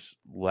openers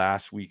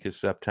last week of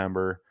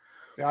September.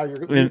 Yeah,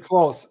 you're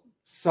close.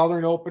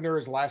 Southern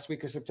openers last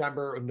week of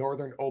September.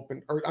 Northern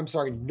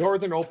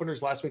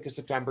openers last week of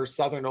September.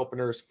 Southern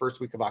openers first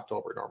week of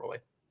October. Normally,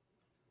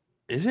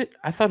 is it?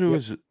 I thought it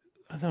was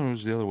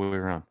the other way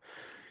around.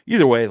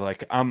 Either way,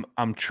 like I'm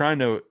trying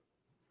to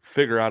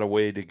figure out a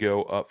way to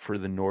go up for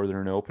the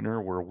northern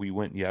opener where we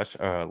went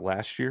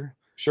last year.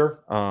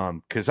 Sure.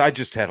 Because I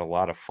just had a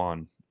lot of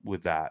fun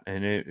with that,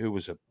 and it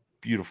was a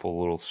beautiful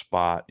little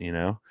spot, you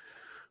know.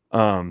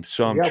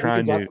 So I'm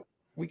trying to.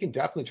 We can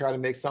definitely try to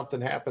make something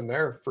happen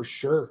there for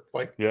sure.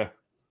 Like, yeah,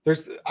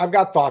 I've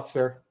got thoughts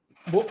there.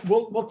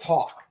 We'll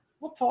talk.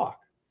 We'll talk.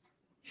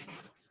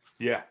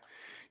 Yeah,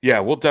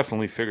 we'll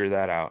definitely figure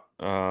that out.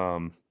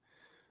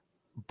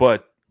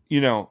 But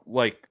you know,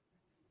 like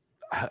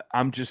I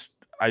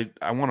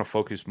want to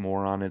focus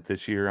more on it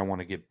this year. I want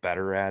to get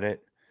better at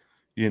it,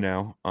 you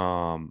know.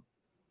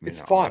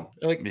 It's fun.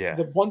 Like,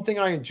 the one thing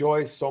I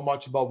enjoy so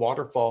much about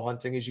waterfowl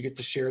hunting is you get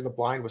to share the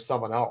blind with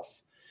someone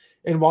else.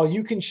 And while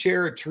you can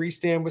share a tree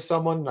stand with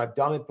someone, and I've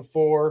done it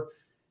before,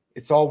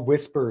 it's all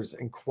whispers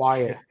and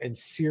quiet and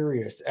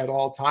serious at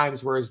all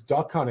times. Whereas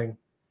duck hunting,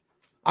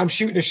 I'm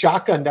shooting a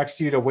shotgun next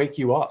to you to wake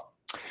you up.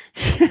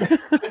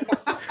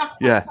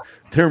 Yeah,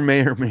 there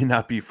may or may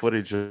not be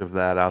footage of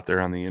that out there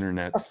on the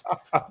internet.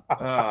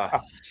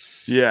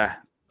 Yeah.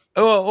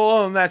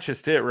 Well, and that's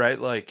just it, right?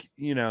 Like,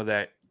 you know,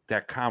 that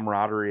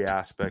camaraderie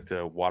aspect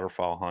of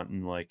waterfowl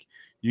hunting, like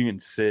you can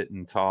sit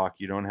and talk.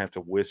 You don't have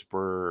to whisper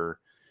or,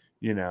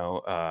 you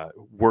know,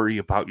 worry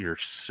about your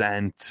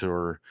scent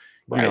or,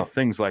 you know,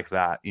 things like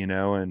that, you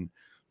know, and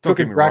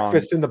cooking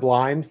breakfast in the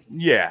blind.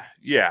 Yeah.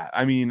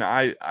 I mean,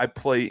 I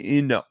play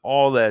into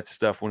all that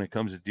stuff when it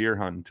comes to deer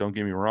hunting. Don't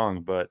get me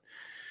wrong, but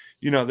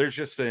you know, there's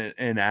just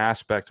an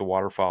aspect of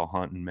waterfowl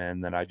hunting,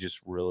 man, that I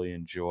just really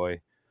enjoy.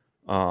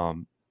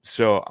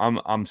 So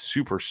I'm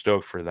super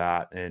stoked for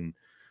that. And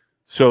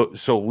so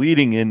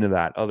leading into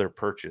that other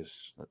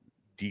purchase,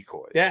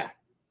 decoys. Yeah.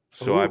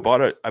 So I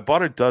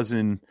bought a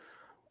dozen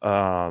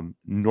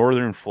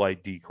Northern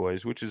Flight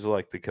decoys, which is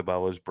like the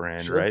Cabela's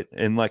brand, Sure. right?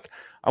 And like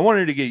I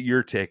wanted to get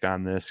your take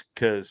on this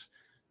because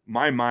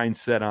my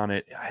mindset on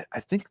it, I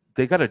think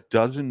they got a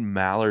dozen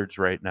mallards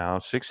right now,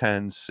 6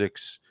 hens,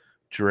 6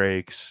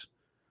 drakes,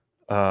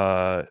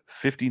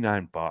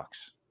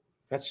 $59.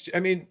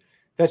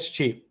 That's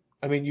cheap.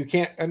 I mean, you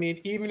can't,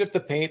 even if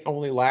the paint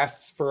only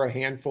lasts for a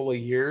handful of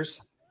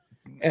years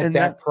at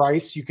that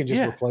price, you can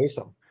just replace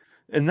them.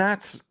 And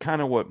that's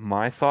kind of what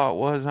my thought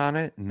was on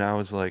it. And I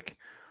was like,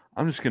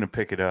 I'm just going to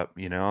pick it up.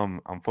 You know,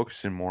 I'm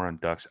focusing more on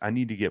ducks. I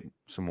need to get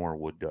some more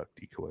wood duck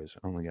decoys.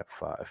 I only got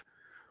 5,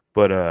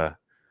 but,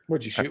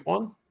 would you shoot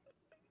one?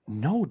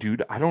 No,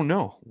 dude, I don't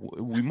know.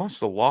 We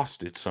must have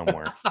lost it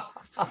somewhere.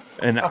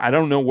 And I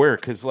don't know where.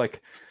 Cause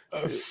like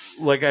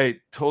I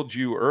told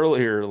you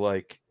earlier,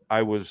 like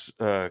I was,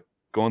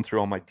 going through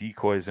all my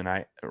decoys, and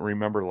I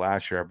remember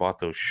last year I bought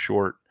those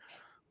short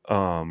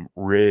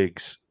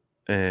rigs,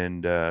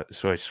 and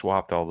so I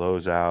swapped all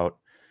those out,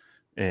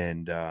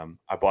 and I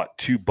bought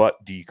 2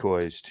 butt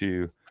decoys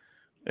too,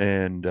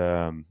 and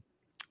so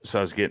I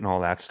was getting all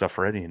that stuff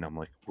ready, and I'm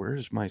like,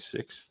 where's my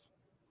 6th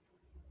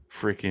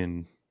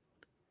freaking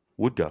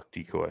wood duck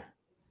decoy?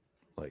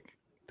 Like,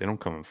 they don't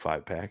come in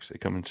 5 packs, they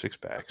come in 6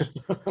 packs.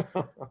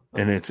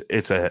 And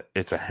it's a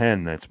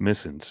hen that's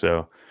missing,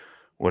 so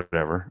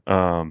whatever.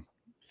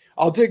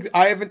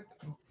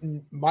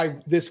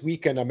 This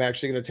weekend I'm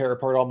actually going to tear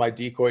apart all my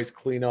decoys,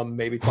 clean them,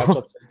 maybe touch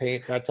up some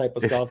paint, that type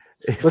of stuff.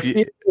 Let's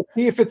see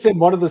if it's in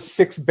one of the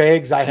 6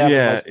 bags I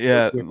have.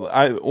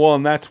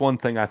 And that's one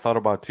thing I thought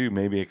about too.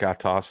 Maybe it got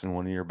tossed in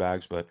one of your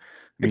bags, but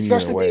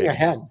especially being a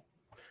hen,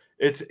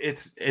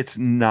 it's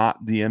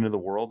not the end of the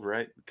world,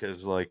 right?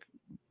 Because like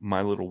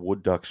my little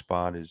wood duck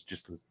spot is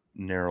just a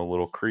narrow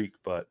little creek,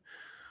 but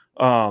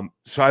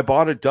so I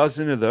bought a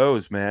dozen of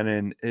those,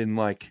 man, and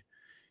like,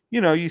 you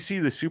know, you see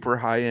the super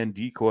high-end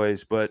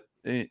decoys, but,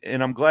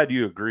 and I'm glad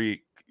you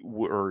agree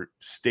or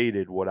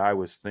stated what I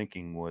was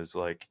thinking was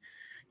like,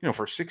 you know,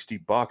 for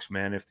 $60,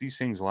 man, if these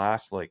things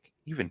last like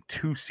even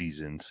 2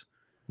 seasons,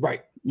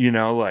 right? You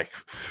know, like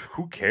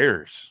who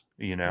cares,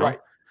 you know? Right.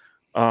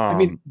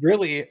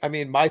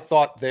 My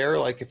thought there,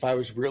 like if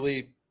what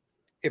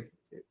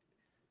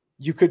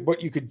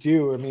you could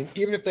do,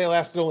 even if they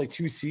lasted only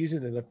 2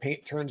 seasons and the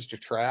paint turns to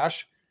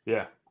trash.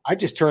 Yeah. I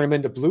just turn them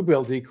into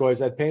bluebill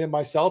decoys. I'd paint them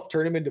myself,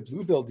 turn them into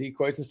bluebill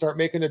decoys, and start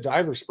making a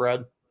diver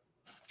spread.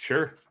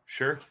 Sure.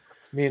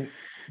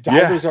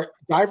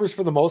 Divers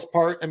for the most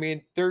part.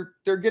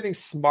 They're getting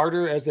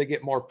smarter as they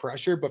get more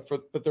pressure, but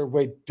they're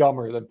way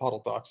dumber than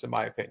puddle ducks, in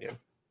my opinion.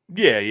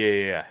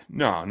 Yeah.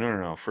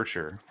 No, for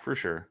sure.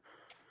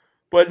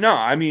 But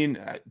no,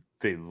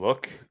 they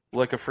look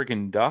like a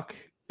freaking duck.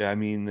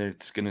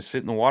 It's going to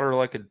sit in the water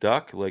like a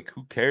duck. Like,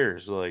 who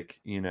cares? Like,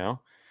 you know.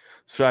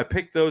 So I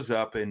picked those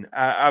up, and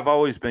I've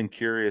always been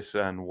curious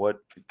on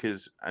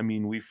because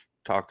we've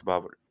talked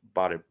about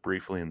it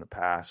briefly in the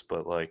past,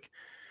 but like,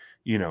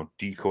 you know,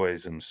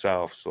 decoys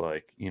themselves,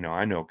 like, you know,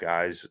 I know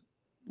guys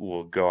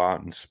will go out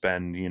and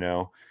spend, you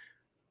know,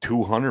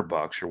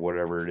 $200 or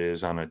whatever it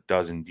is on a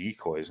dozen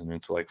decoys. And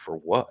it's like, for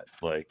what?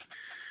 Like,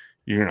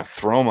 you're going to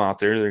throw them out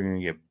there. They're going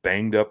to get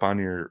banged up on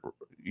your,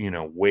 you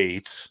know,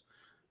 weights.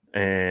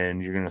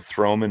 And you're going to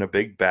throw them in a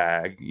big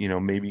bag. You know,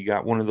 maybe you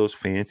got one of those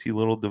fancy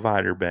little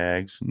divider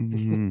bags.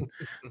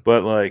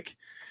 But like,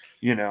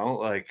 you know,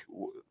 like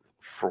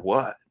for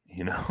what?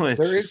 You know,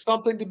 there is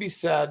something to be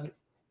said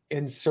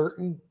in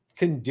certain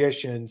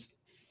conditions.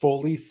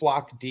 Fully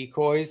flocked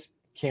decoys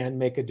can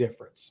make a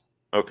difference.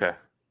 Okay.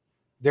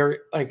 They're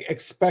like,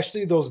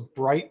 especially those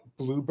bright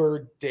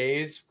bluebird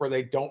days where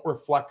they don't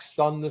reflect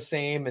sun the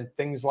same and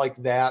things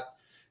like that.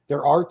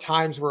 There are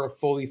times where a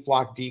fully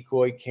flocked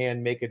decoy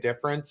can make a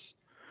difference.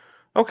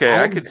 Okay,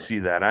 I could see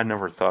that. I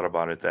never thought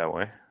about it that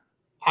way.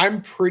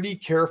 I'm pretty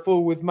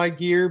careful with my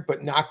gear,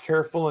 but not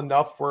careful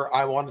enough where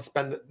I want to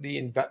spend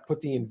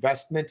put the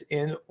investment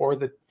in or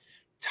the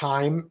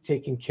time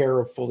taking care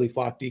of fully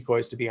flocked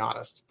decoys, to be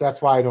honest.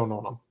 That's why I don't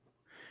own them.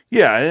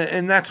 Yeah,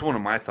 and that's one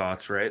of my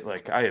thoughts, right?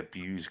 Like, I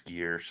abuse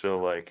gear, so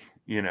like,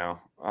 you know,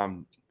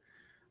 I'm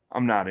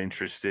not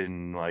interested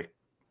in like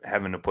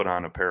having to put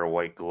on a pair of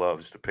white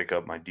gloves to pick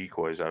up my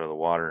decoys out of the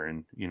water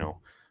and, you know,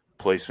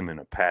 place them in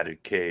a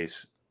padded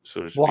case,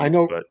 so to speak.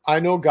 Well, I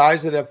know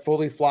guys that have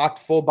fully flocked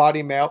full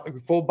body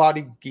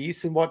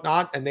geese and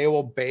whatnot, and they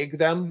will bag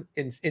them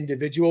in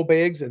individual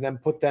bags and then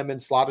put them in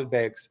slotted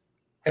bags.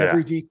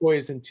 Every decoy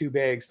is in 2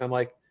 bags. I'm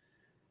like,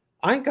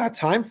 I ain't got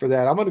time for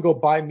that. I'm going to go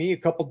buy me a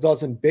couple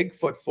dozen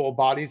Bigfoot full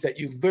bodies that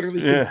you literally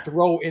can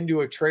throw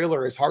into a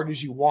trailer as hard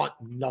as you want.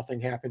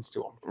 Nothing happens to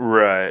them.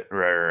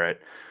 Right.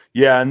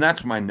 Yeah, and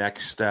that's my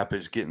next step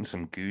is getting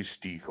some goose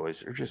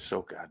decoys. They're just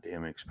so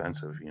goddamn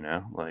expensive, you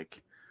know?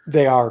 Like,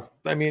 they are.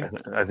 I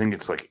think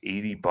it's like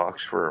 $80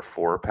 for a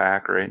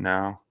 4-pack right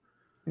now.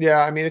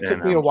 Yeah, it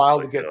took me a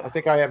while to get. I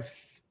think I have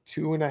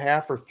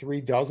 2.5 or 3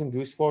 dozen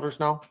goose floaters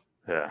now.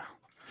 Yeah.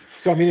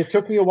 So, I mean, it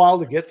took me a while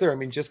to get there. I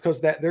mean, just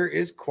because there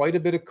is quite a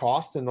bit of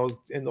cost in those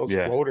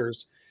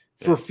floaters.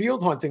 For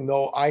field hunting,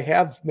 though, I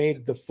have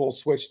made the full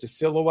switch to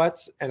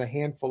silhouettes and a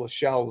handful of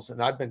shells,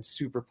 and I've been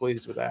super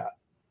pleased with that.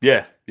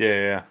 Yeah.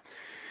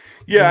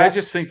 I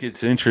just think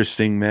it's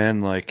interesting,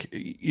 man. Like,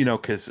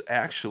 because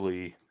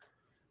actually,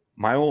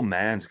 my old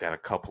man's got a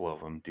couple of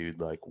them, dude,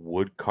 like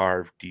wood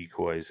carved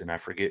decoys, and I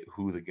forget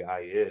who the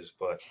guy is,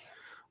 but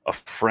a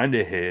friend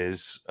of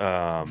his,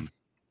 I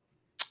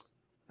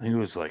think it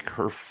was like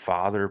her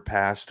father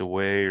passed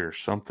away or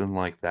something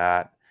like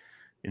that.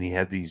 And he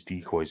had these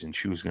decoys and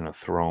she was going to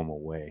throw them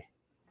away.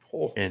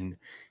 Oh. And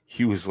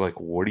he was like,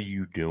 "What are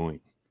you doing?"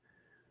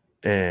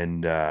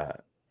 And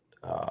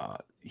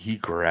he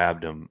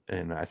grabbed them.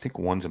 And I think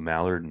one's a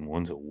mallard and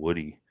one's a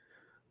woody.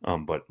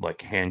 But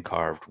like hand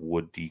carved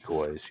wood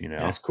decoys,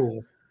 That's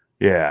cool.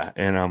 Yeah.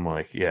 And I'm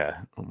like,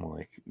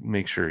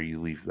 make sure you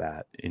leave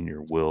that in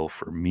your will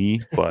for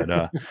me.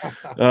 But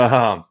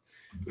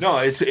no,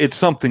 it's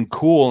something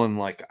cool, and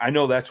like I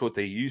know that's what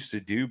they used to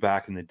do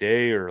back in the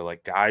day, or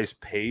like guys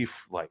pay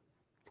like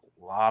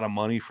a lot of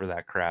money for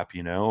that crap,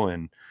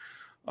 and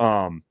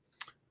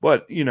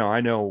but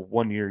I know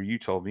one year you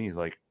told me,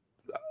 like,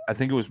 I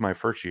think it was my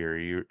first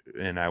year,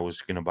 and I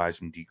was gonna buy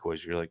some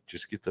decoys. You're like,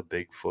 just get the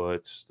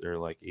Bigfoots. They're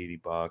like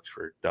 $80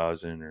 for a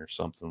dozen or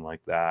something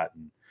like that.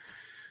 And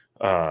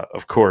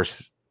of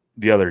course,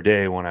 the other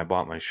day when I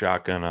bought my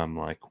shotgun, I'm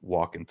like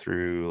walking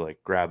through, like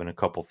grabbing a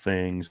couple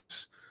things.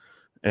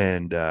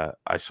 And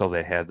I saw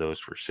they had those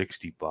for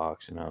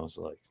 $60, and I was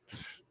like,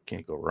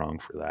 can't go wrong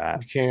for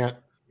that.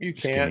 You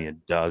Just can't. give me a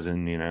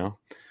dozen,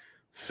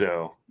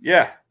 So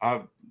yeah,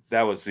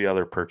 that was the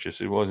other purchase.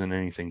 It wasn't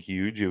anything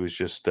huge. It was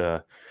just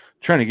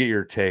trying to get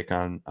your take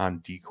on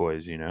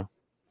decoys.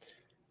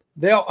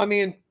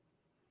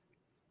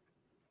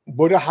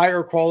 Would a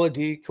higher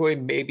quality decoy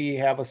maybe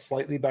have a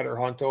slightly better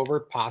hunt over?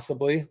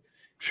 Possibly.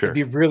 Sure. It'd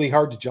be really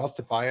hard to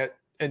justify it.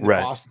 In the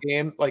cost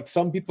game, like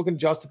some people can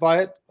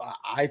justify it.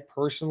 I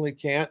personally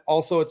can't.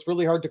 Also, it's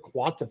really hard to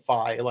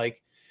quantify.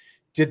 Like,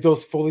 did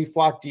those fully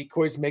flocked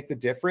decoys make the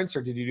difference,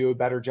 or did you do a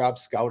better job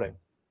scouting?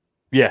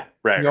 Yeah,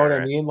 right. You know what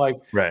I mean?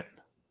 Like, right.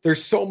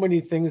 There's so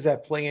many things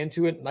that play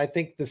into it, and I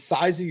think the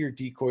size of your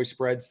decoy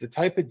spreads, the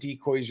type of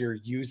decoys you're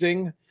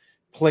using,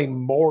 play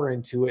more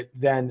into it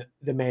than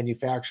the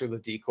manufacturer of the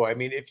decoy. I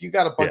mean, if you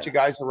got a bunch of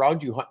guys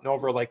around you hunting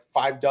over like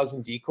 5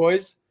 dozen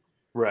decoys.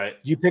 Right.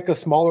 You pick a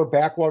smaller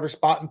backwater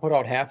spot and put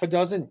out half a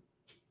dozen,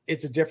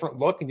 it's a different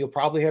look, and you'll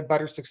probably have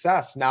better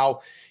success. Now,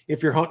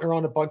 if you're hunting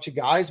around a bunch of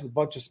guys with a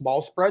bunch of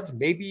small spreads,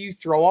 maybe you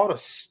throw out a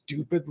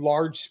stupid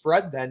large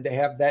spread then to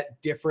have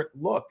that different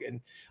look.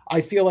 And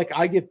I feel like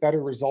I get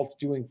better results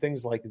doing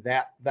things like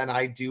that than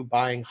I do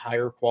buying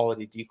higher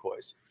quality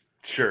decoys.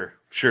 Sure.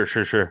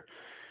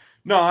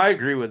 No, I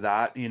agree with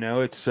that.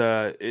 It's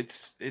I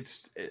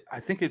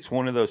think it's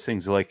one of those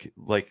things like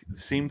the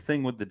same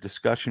thing with the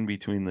discussion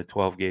between the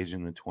 12 gauge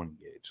and the 20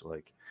 gauge.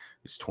 Like,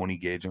 is 20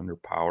 gauge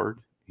underpowered?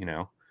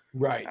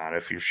 Right. Not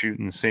if you're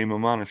shooting the same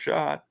amount of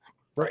shot.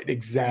 Right.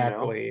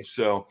 Exactly.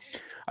 So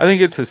I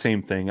think it's the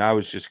same thing. I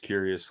was just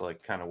curious,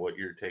 like, kind of what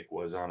your take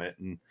was on it.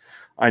 And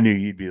I knew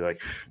you'd be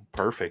like,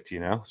 perfect,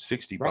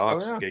 $60.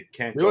 Right. It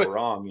can't go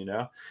wrong,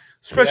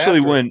 especially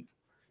when,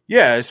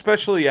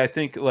 especially I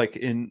think like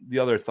in the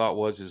other thought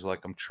is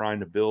like, I'm trying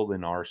to build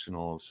an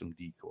arsenal of some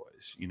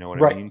decoys, you know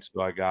what I mean?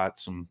 So I got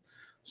some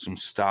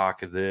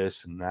stock of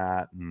this and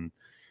that. And,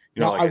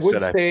 like I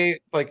would say,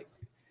 like,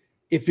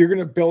 if you're going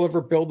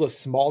to build a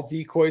small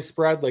decoy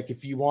spread, like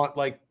if you want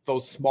like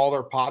those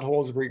smaller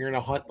potholes where you're going to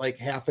hunt like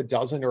half a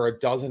dozen or a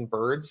dozen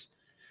birds,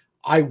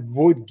 I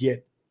would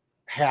get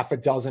half a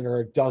dozen or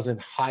a dozen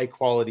high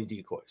quality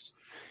decoys.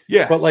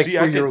 Yeah. But like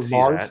for your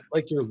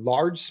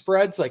large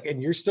spreads, like,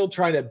 and you're still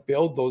trying to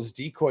build those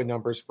decoy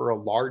numbers for a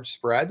large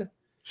spread.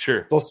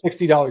 Sure. Those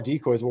 $60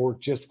 decoys will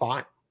work just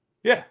fine.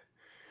 Yeah.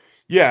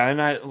 Yeah.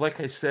 And like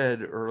I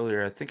said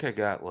earlier, I think I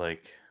got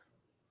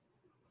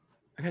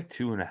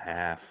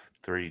 2.5,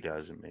 3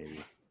 dozen maybe.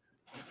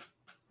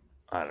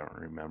 I don't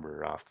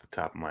remember off the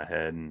top of my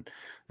head.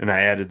 And I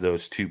added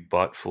those 2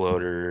 butt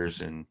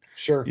floaters and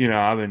sure.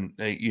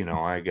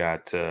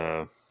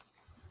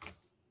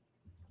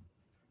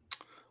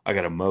 I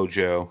got a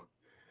Mojo,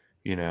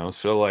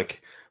 so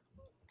like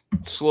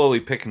slowly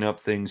picking up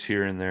things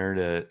here and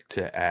there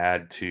to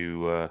add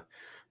to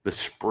the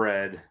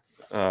spread,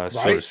 so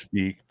to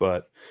speak.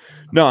 But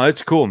no,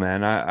 it's cool,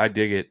 man. I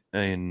dig it.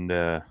 And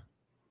yeah,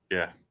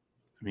 I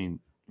mean,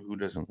 who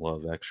doesn't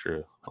love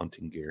extra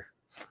hunting gear?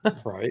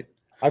 Right.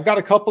 I've got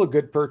a couple of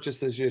good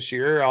purchases this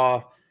year.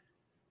 I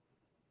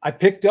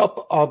picked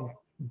up a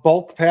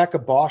bulk pack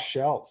of Bosch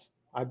shells.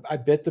 I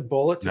bit the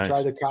bullet to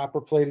try the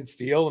copper plated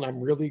steel, and I'm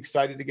really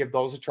excited to give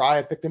those a try.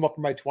 I picked them up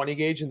for my 20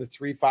 gauge in the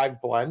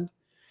 3.5 blend.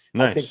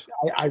 Nice.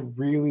 I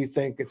really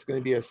think it's going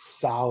to be a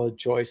solid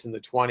choice in the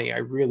 20. I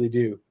really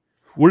do.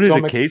 What did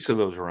a case of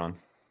those run?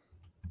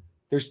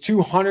 There's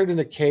 200 in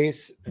a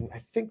case, and I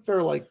think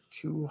they're like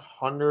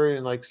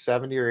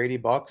 270 or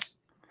 $80.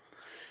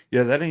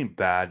 Yeah, that ain't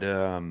bad.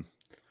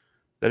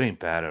 That ain't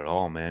bad at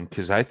all, man.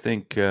 Because I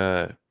think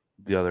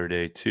the other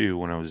day too.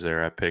 When I was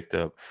there, I picked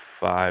up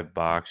 5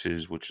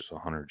 boxes, which is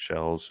 100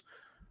 shells.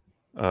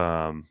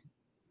 Or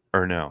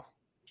no,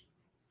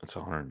 it's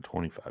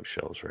 125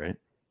 shells, right?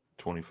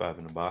 25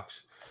 in a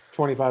box.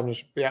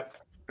 25. Yep.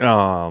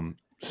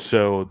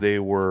 So they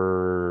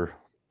were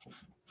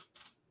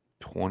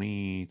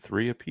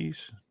 23 a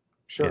piece.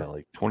 Sure. Yeah,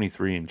 like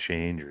 23 and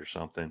change or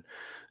something.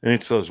 And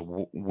it's those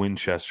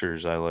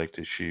Winchesters I like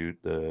to shoot.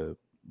 The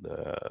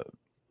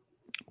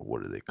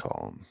what do they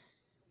call them?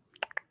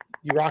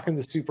 You rocking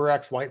the Super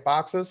X white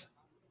boxes?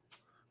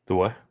 The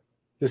what?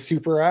 The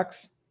Super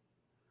X?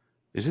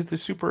 Is it the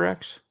Super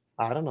X?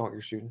 I don't know what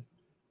you're shooting.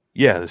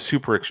 Yeah, the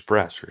Super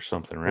Express or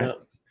something, right?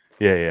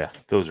 Yeah.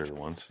 Those are the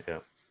ones. Yeah.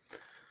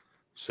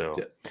 So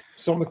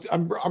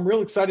I'm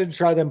real excited to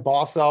try them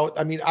boss out.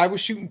 I mean, I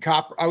was shooting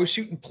copper. I was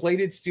shooting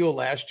plated steel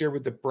last year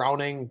with the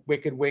Browning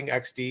Wicked Wing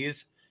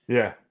XDs.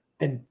 Yeah.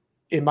 And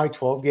in my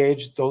 12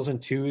 gauge, those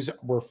and twos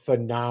were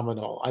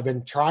phenomenal. I've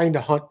been trying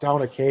to hunt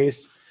down a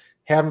case,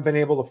 haven't been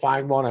able to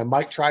find one. I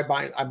might grab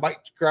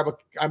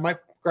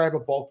a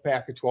bulk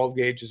pack of 12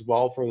 gauge as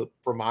well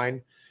for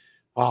mine.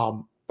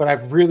 But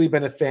I've really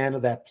been a fan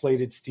of that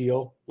plated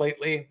steel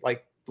lately.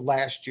 Like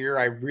last year,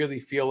 I really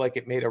feel like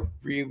it made a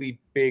really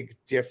big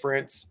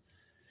difference.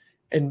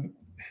 And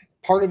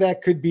part of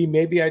that could be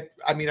maybe I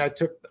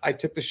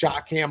took the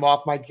shot cam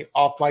off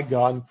my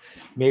gun.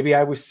 Maybe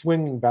I was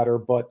swinging better,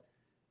 but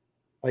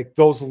like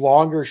those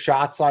longer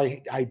shots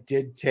I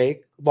did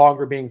take,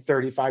 longer being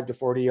 35 to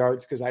 40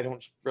 yards, because I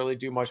don't really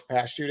do much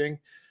pass shooting.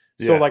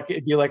 So like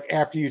it'd be like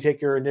after you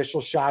take your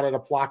initial shot at a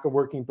flock of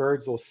working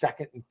birds, those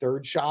second and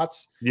third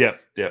shots.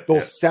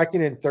 Those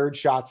second and third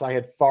shots, I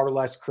had far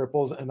less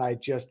cripples, and I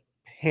just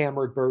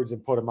hammered birds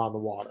and put them on the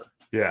water.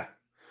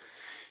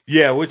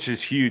 Yeah, which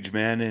is huge,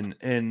 man.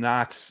 And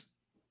that's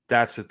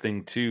the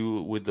thing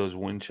too with those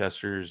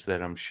Winchesters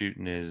that I'm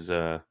shooting is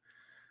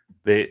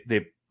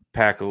they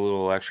pack a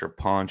little extra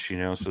punch,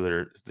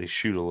 so they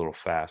shoot a little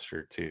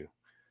faster too,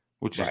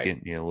 which is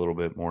getting you a little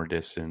bit more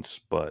distance.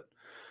 But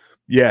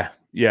yeah,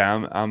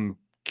 I'm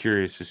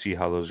curious to see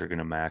how those are going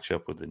to match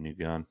up with the new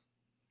gun.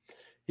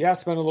 Yeah,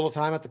 spend a little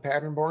time at the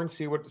pattern board,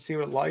 see what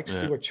it likes,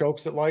 see what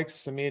chokes it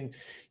likes. I mean,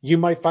 you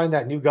might find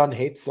that new gun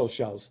hates those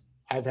shells.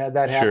 I've had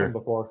that happen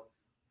before.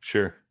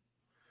 Sure.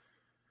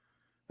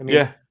 I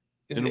mean,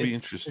 it'll be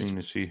interesting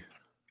to see.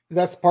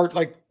 That's part,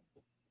 like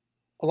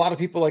a lot of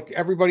people, like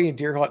everybody in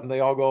deer hunting, they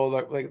all go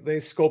like they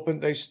scope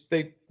and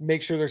they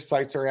make sure their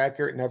sights are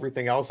accurate and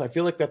everything else. I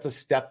feel like that's a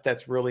step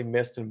that's really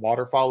missed in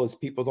waterfowl, is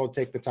people don't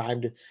take the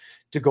time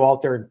to go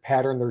out there and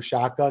pattern their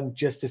shotgun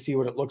just to see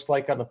what it looks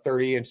like on a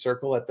 30-inch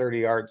circle at 30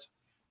 yards.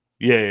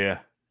 Yeah.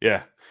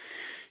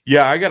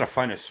 I got to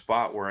find a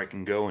spot where I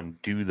can go and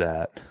do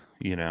that.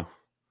 I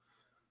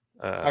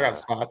got a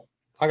spot.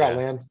 I got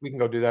land. We can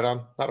go do that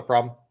on. Not a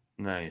problem.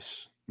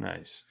 Nice.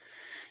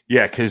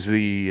 Yeah, because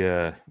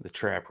the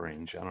trap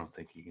range, I don't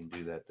think you can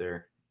do that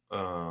there.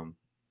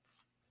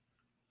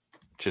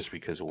 Just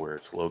because of where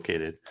it's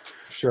located.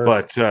 Sure.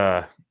 But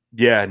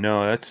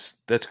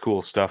that's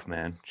cool stuff,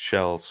 man.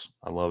 Shells.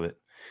 I love it.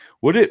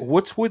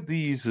 What's with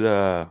these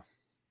dude,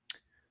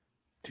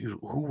 who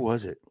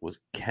was it? Was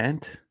it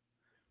Kent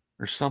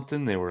or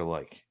something? They were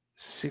like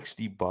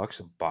 $60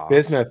 a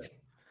box.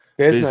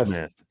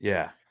 Bismuth.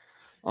 Yeah.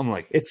 I'm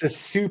like, it's a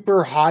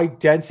super high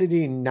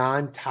density,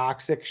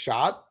 non-toxic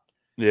shot.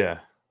 Yeah.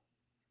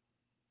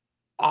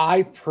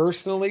 I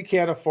personally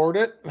can't afford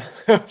it.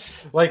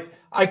 Like,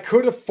 I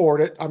could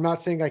afford it. I'm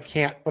not saying I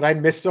can't, but I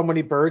miss so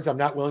many birds. I'm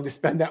not willing to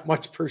spend that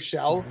much per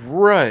shell.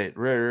 Right.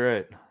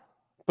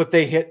 But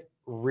they hit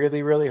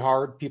really, really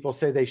hard. People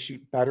say they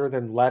shoot better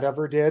than lead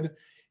ever did.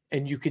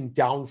 And you can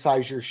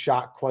downsize your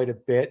shot quite a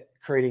bit,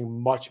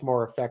 creating much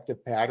more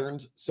effective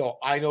patterns. So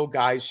I know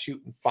guys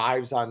shooting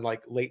 5s on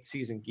like late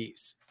season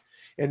geese,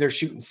 and they're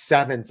shooting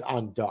 7s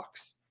on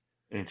ducks.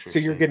 So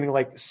you're getting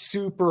like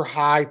super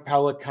high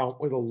pellet count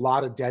with a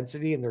lot of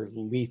density, and they're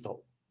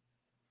lethal.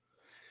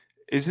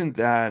 Isn't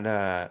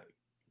that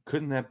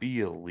couldn't that be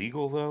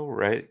illegal though,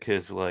 right?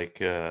 Because like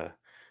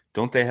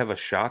don't they have a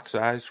shot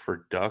size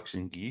for ducks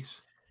and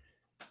geese?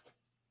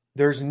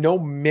 There's no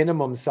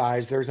minimum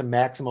size. There's a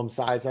maximum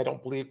size. I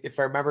don't believe, if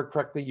I remember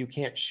correctly, you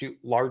can't shoot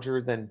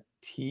larger than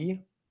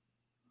T.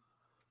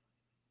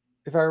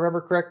 If I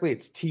remember correctly,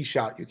 it's T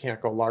shot. You can't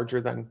go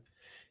larger than.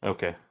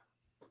 Okay.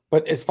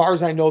 But as far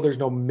as I know, there's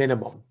no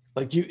minimum.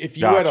 Like if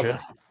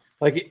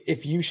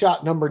you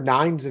shot number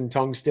 9s in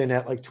tungsten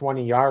at like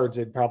 20 yards,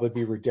 it'd probably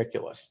be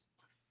ridiculous.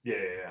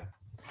 Yeah.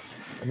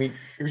 I mean,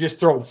 you're just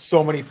throwing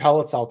so many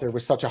pellets out there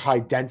with such a high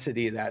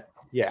density that,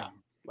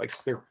 like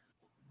they're.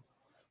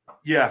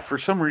 Yeah, for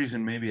some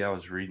reason, maybe I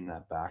was reading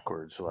that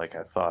backwards. Like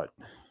I thought,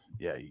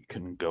 you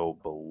couldn't go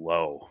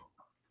below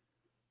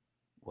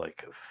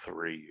like a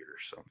 3 or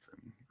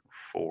something,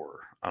 4.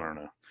 I don't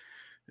know.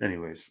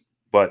 Anyways,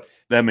 but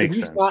that makes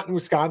sense. Not in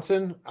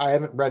Wisconsin. I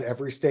haven't read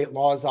every state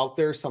laws out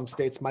there. Some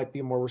states might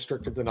be more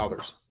restrictive than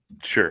others.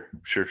 Sure.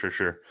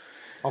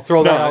 I'll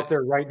throw that out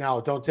there right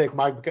now. Don't take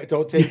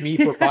me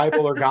for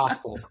Bible or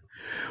gospel.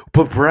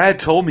 But Brad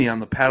told me on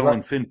the Paddle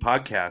and Fin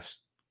podcast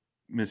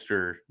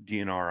Mr.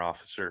 DNR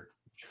officer.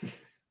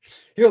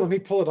 Here, let me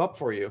pull it up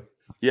for you.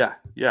 Yeah.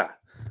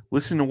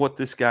 Listen to what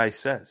this guy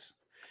says.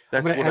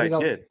 That's what I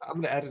did. I'm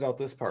going to edit out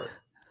this part.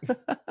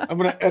 I'm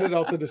going to edit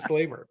out the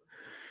disclaimer.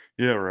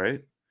 Yeah,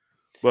 right.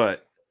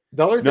 But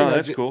the other thing,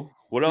 that's cool.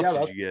 What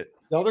else did you get?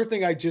 The other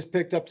thing I just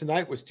picked up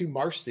tonight was 2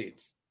 marsh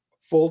seats,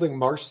 folding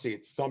marsh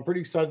seats. So I'm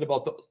pretty excited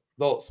about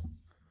those.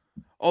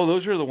 Oh,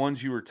 those are the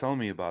ones you were telling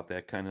me about,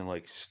 that kind of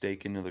like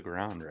stake into the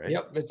ground, right?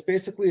 Yep. It's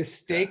basically a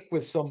stake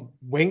with some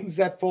wings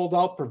that fold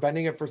out,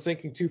 preventing it from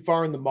sinking too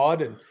far in the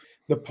mud. And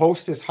the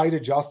post is height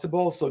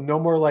adjustable. So no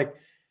more like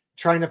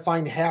trying to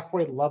find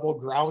halfway level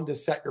ground to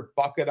set your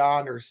bucket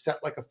on or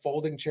set like a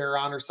folding chair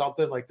on or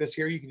something. Like this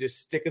here, you can just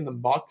stick in the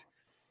muck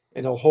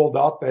and it'll hold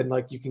up and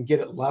like you can get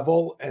it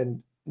level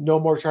and no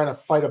more trying to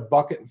fight a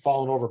bucket and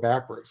falling over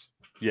backwards.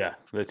 Yeah,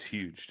 that's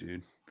huge,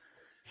 dude.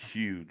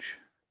 Huge.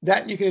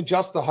 That you can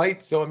adjust the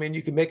height. So, I mean,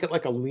 you can make it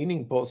like a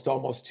leaning post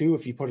almost too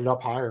if you put it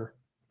up higher.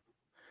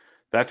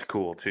 That's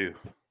cool too.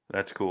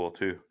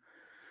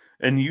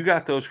 And you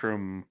got those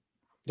from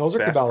those are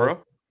Cabela's.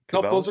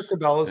 Nope, those are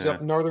Cabela's. Yeah.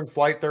 Yep, Northern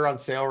Flight. They're on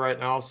sale right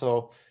now.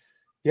 So,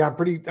 yeah,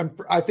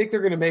 I think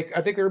they're going to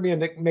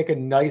make a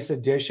nice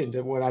addition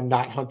to when I'm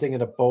not hunting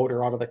in a boat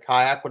or out of the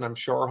kayak when I'm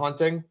shore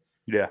hunting.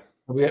 Yeah.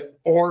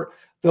 Or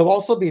they'll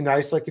also be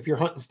nice, like if you're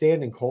hunting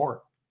standing corn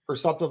or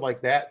something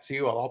like that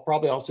too. I'll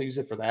probably also use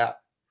it for that.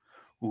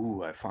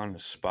 Ooh, I found a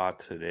spot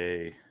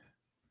today.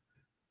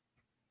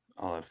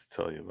 I'll have to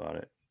tell you about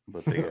it.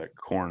 But they got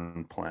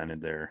corn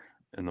planted there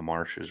and the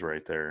marshes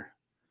right there.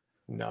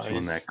 Nice. So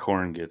when that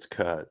corn gets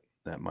cut,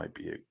 that might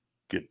be a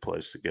good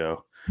place to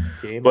go.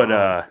 Game but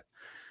on.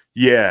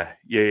 yeah.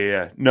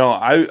 No,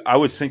 I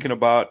was thinking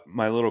about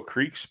my little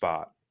creek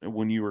spot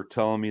when you were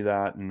telling me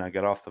that, and I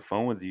got off the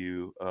phone with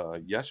you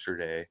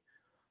yesterday.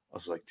 I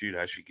was like, dude,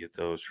 I should get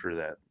those for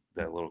that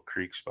little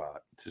creek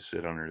spot to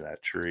sit under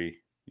that tree.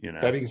 You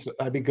know,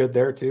 that'd be good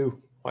there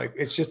too. Like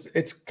it's just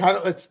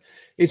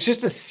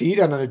a seat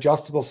on an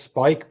adjustable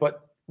spike,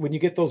 but when you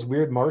get those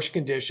weird marsh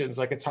conditions,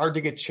 like it's hard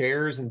to get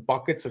chairs and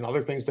buckets and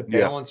other things to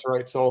balance,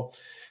 right? So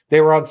they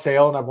were on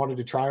sale and I wanted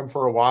to try them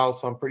for a while,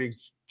 so I'm pretty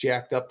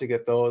jacked up to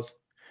get those.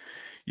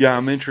 Yeah,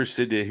 I'm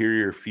interested to hear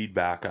your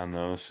feedback on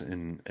those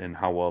and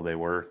how well they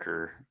work,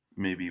 or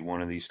maybe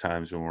one of these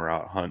times when we're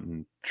out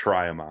hunting,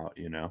 try them out,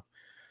 you know.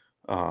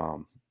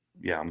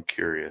 Yeah, I'm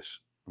curious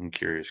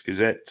because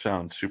that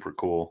sounds super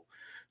cool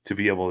to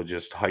be able to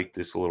just hike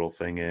this little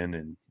thing in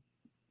and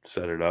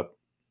set it up.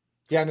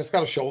 Yeah, and it's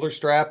got a shoulder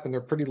strap and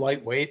they're pretty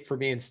lightweight for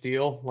being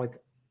steel. Like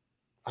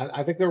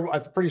I'm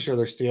pretty sure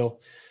they're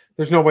steel.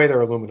 There's no way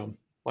they're aluminum.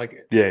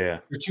 Like yeah.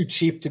 They're too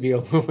cheap to be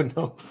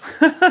aluminum.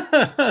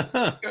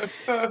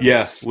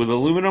 Yeah, with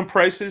aluminum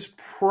prices,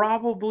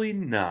 probably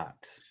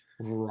not.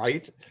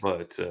 Right.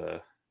 But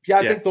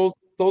I think those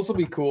will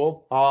be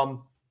cool.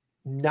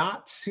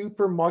 Not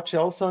super much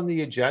else on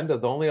the agenda.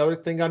 The only other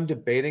thing I'm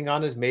debating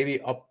on is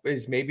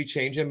maybe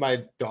changing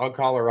my dog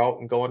collar out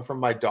and going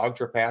from my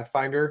Dogtra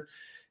Pathfinder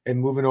and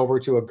moving over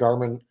to a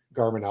Garmin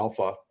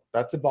Alpha.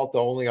 That's about the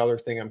only other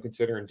thing I'm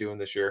considering doing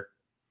this year.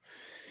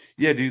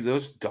 Yeah, dude,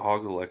 those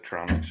dog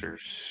electronics are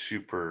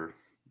super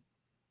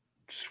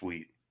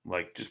sweet.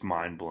 Like just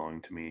mind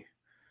blowing to me.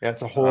 Yeah,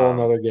 it's a whole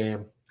nother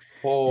game.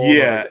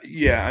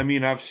 Yeah. I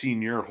mean, I've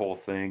seen your whole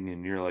thing,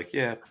 and you're like,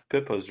 yeah,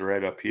 Pippa's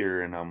right up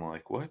here, and I'm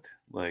like, what?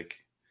 Like,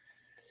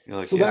 you're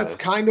like, so yeah. That's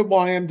kind of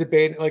why I'm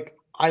debating. Like,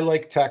 I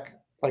like tech.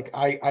 Like,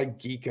 I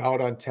geek out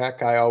on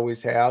tech. I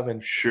always have,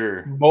 and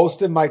sure,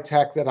 most of my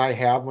tech that I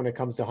have when it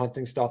comes to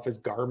hunting stuff is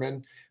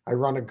Garmin. I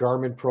run a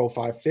Garmin Pro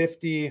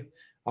 550.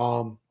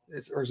 Or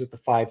is it the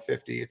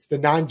 550? It's the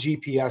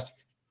non-GPS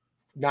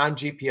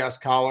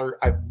collar.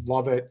 I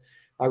love it.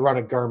 I run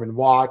a Garmin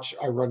watch.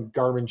 I run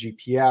Garmin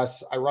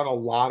GPS. I run a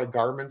lot of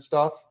Garmin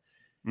stuff.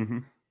 Mm-hmm.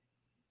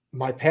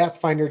 My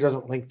Pathfinder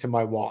doesn't link to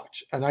my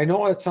watch. And I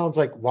know it sounds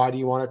like, why do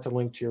you want it to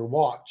link to your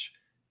watch?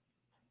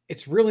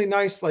 It's really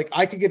nice. Like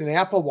I could get an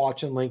Apple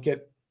Watch and link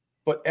it,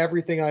 but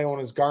everything I own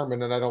is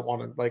Garmin and I don't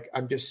want to, like,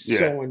 I'm just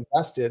so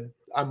invested.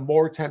 I'm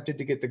more tempted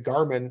to get the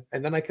Garmin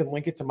and then I can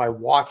link it to my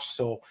watch.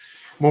 So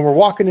when we're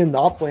walking in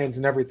the uplands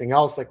and everything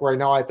else, like right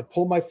now I have to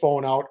pull my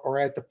phone out or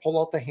I have to pull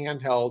out the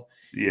handheld.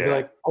 Yeah. Be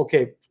like,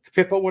 okay,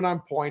 Pippa went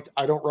on point.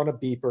 I don't run a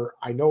beeper.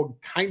 I know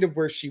kind of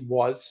where she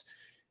was.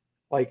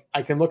 Like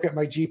I can look at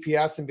my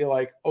GPS and be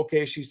like,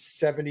 okay, she's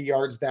 70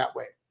 yards that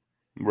way.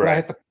 Right. But I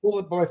have to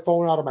pull my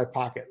phone out of my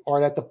pocket or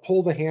I have to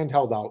pull the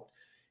handheld out.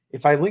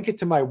 If I link it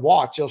to my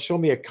watch, it'll show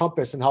me a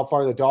compass and how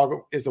far the dog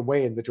is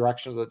away in the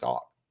direction of the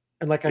dog.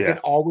 And like, I can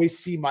always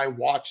see my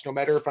watch, no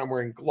matter if I'm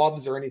wearing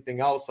gloves or anything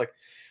else. Like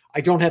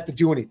I don't have to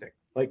do anything.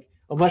 Like,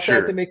 unless I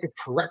have to make a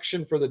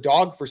correction for the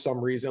dog for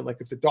some reason. Like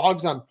if the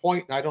dog's on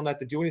point and I don't have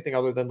to do anything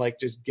other than like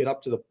just get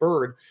up to the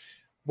bird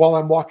while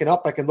I'm walking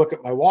up, I can look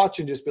at my watch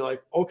and just be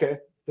like, okay,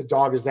 the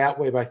dog is that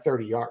way by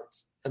 30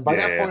 yards. And by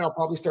that point, I'll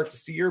probably start to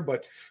see her.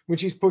 But when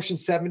she's pushing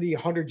 70,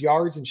 100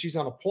 yards and she's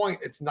on a point,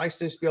 it's nice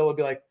to just be able to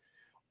be like,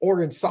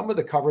 or in some of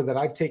the cover that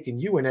I've taken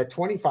you in at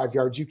 25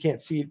 yards, you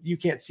can't see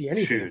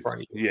anything in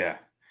front of you. Yeah.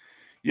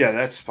 Yeah,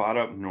 that spot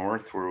up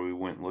north where we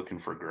went looking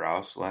for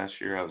grouse last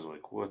year, I was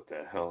like, what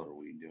the hell are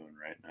we doing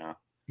right now?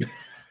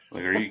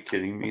 Like, are you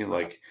kidding me?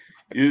 Like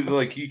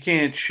you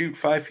can't shoot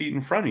 5 feet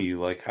in front of you.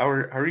 Like, how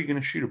are you going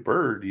to shoot a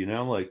bird? You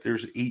know, like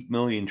there's 8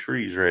 million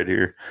trees right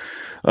here,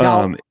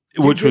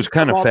 which was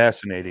kind of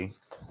fascinating.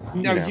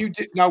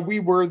 Now we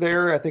were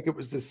there. I think it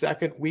was the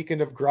second weekend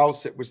of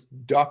grouse. It was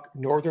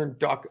northern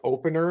duck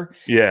opener.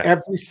 Yeah,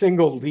 every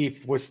single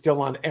leaf was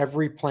still on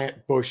every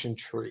plant, bush, and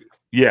tree.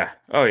 Yeah.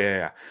 Oh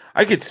yeah.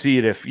 I could see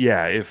it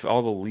if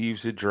all the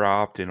leaves had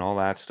dropped and all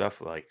that stuff.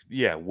 Like,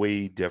 yeah,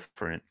 way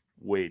different.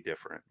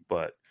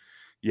 But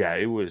yeah,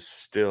 it was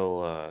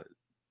still,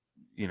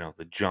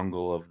 the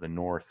jungle of the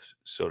north,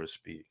 so to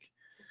speak.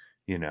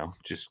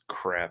 Just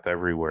crap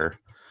everywhere.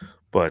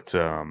 But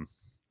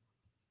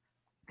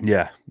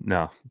yeah,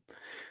 no,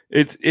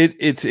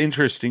 it's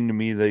interesting to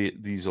me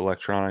these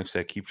electronics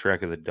that keep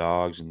track of the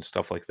dogs and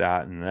stuff like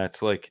that, and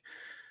that's like.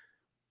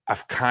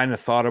 I've kind of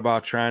thought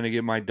about trying to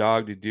get my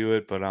dog to do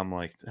it, but I'm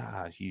like,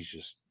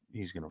 he's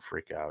going to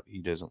freak out. He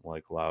doesn't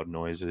like loud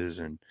noises.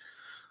 And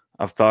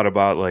I've thought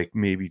about like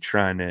maybe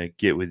trying to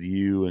get with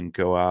you and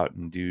go out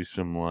and do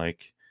some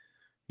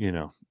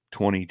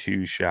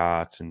 22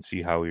 shots and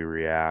see how he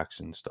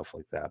reacts and stuff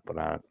like that. But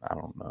I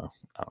don't know.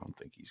 I don't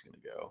think he's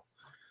going to go,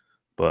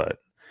 but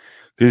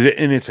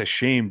and it's a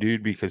shame,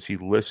 dude, because he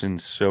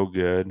listens so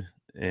good.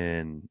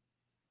 And,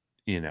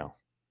 well,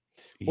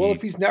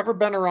 if he's never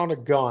been around a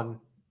gun,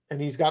 and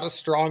he's got a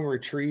strong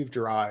retrieve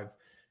drive.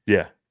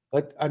 Yeah.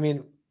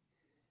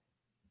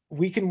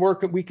 We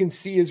can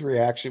see his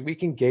reaction. We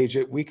can gauge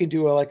it. We can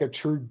do a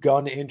true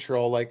gun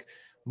intro. Like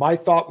my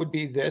thought would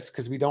be this,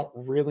 because we don't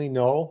really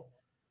know.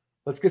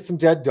 Let's get some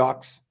dead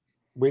ducks.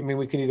 We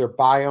can either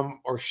buy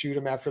them or shoot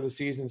them after the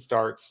season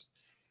starts.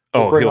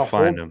 He'll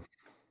find them.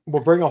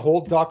 We'll bring a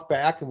whole duck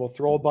back and we'll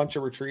throw a bunch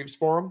of retrieves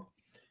for him.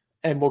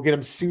 And we'll get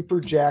him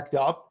super jacked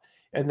up.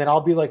 And then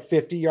I'll be like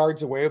 50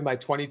 yards away with my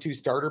 22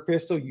 starter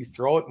pistol. You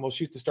throw it and we'll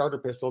shoot the starter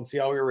pistol and see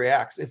how he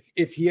reacts.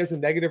 If he has a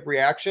negative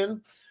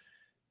reaction,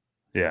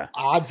 yeah,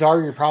 odds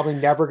are you're probably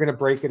never going to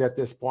break it at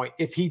this point.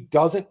 If he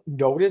doesn't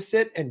notice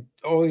it and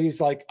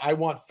he's like, I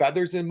want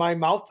feathers in my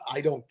mouth,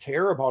 I don't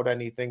care about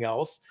anything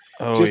else.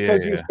 Just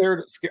because he's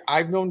scared.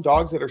 I've known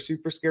dogs that are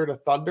super scared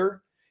of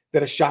thunder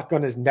that a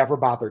shotgun has never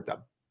bothered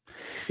them.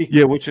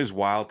 Yeah, which is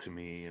wild to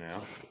me,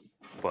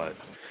 but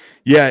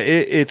yeah,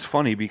 it's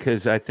funny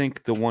because I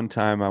think the one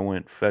time I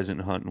went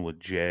pheasant hunting with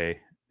Jay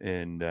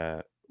and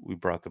we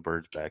brought the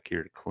birds back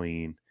here to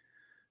clean,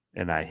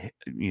 and I,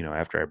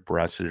 after I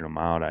breasted them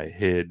out, I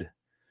hid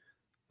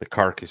the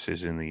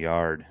carcasses in the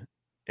yard,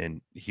 and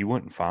he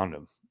went and found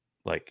them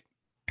like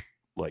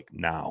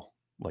now,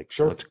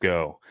 sure, let's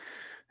go.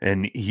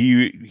 And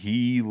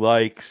he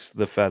likes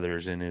the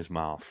feathers in his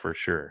mouth for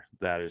sure.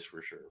 That is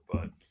for sure.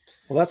 But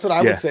well, that's what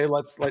I would say.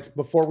 Let's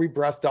before we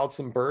breast out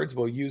some birds,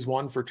 we'll use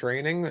one for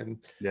training, and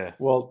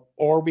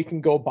or we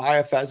can go buy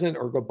a pheasant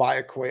or go buy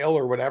a quail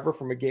or whatever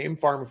from a game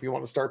farm if you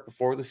want to start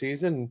before the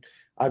season.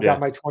 I've got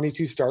my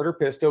 22 starter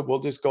pistol. We'll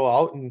just go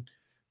out and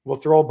we'll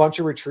throw a bunch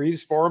of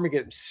retrieves for him and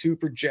get him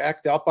super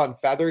jacked up on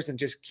feathers and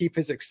just keep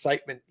his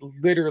excitement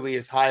literally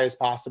as high as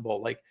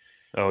possible.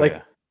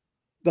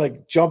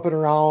 Like jumping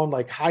around,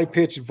 like high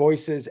pitched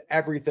voices,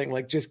 everything,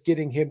 like just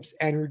getting his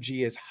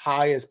energy as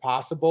high as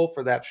possible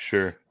for that.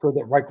 Sure. For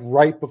that, like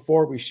right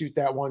before we shoot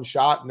that one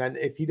shot. And then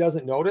if he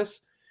doesn't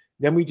notice,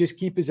 then we just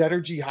keep his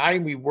energy high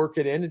and we work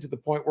it into the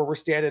point where we're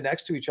standing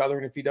next to each other.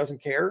 And if he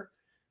doesn't care,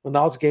 well,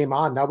 now it's game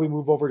on. Now we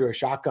move over to a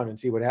shotgun and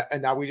see what happens.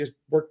 And now we just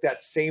work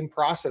that same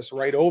process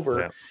right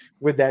over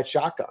with that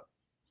shotgun.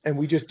 And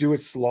we just do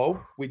it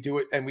slow. We do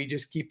it and we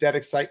just keep that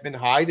excitement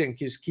high and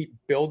just keep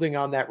building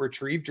on that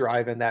retrieve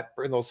drive and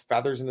those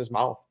feathers in his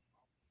mouth.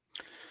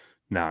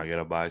 Now I got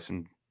to buy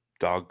some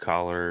dog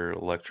collar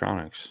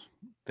electronics.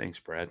 Thanks,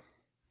 Brad.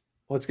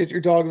 Let's get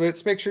your dog.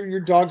 Let's make sure your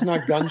dog's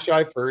not gun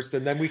shy first,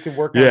 and then we can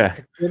work.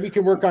 Then we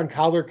can work on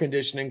collar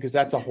conditioning because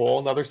that's a whole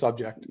another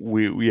subject.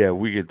 We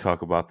could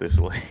talk about this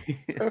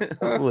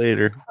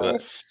later.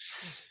 But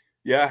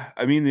yeah,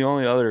 I mean the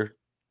only other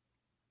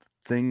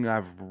thing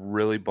I've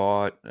really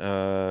bought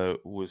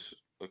was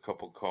a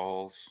couple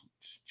calls,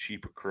 just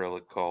cheap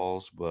acrylic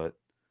calls, but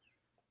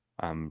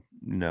I'm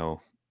no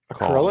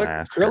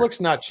acrylic.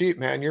 Acrylic's not cheap,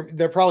 man.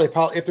 They're probably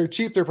if they're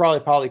cheap, they're probably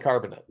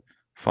polycarbonate.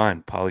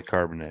 Fine,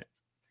 polycarbonate.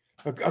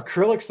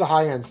 Acrylic's the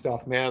high end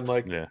stuff, man.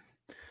 Like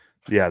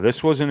yeah.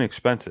 This wasn't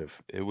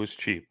expensive. It was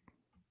cheap.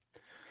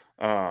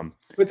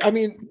 But I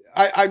mean,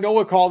 I know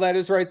what call that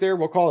is right there.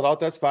 We'll call it out.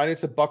 That's fine.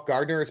 It's a Buck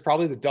Gardner. It's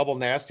probably the double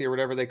nasty or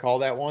whatever they call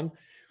that one.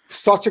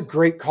 Such a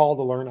great call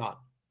to learn on.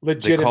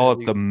 Legitimately. They call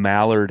it the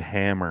Mallard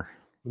Hammer.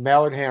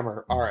 Mallard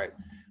Hammer. All right.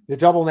 The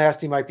double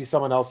nasty might be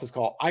someone else's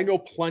call. I know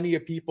plenty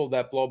of people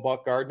that blow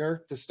Buck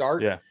Gardner to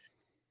start. Yeah.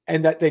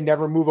 And that they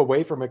never move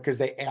away from it because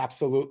they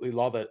absolutely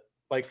love it.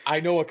 Like I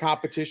know a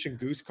competition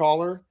goose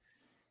caller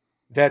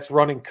that's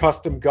running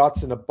custom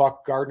guts in a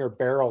Buck Gardner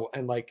barrel.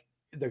 And like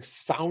the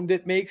sound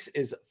it makes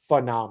is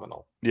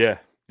phenomenal. Yeah.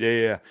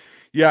 Yeah,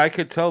 I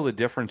could tell the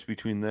difference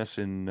between this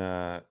and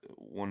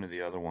one of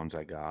the other ones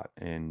I got.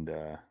 And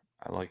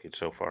I like it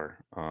so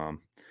far. I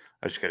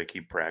just got to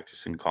keep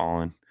practicing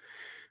calling.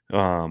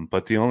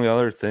 But the only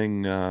other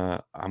thing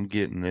I'm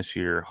getting this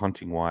year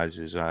hunting wise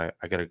is I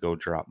got to go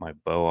drop my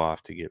bow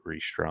off to get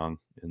restrung.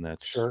 And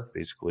that's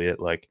basically it.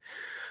 Like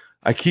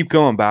I keep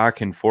going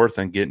back and forth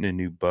on getting a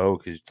new bow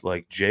because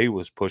like Jay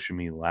was pushing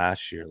me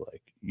last year.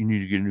 Like you need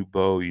to get a new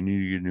bow. You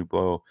need to get a new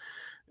bow.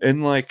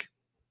 And like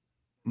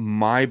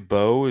my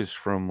bow is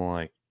from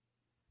like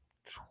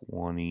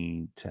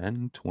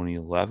 2010,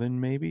 2011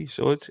 maybe.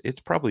 So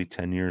it's probably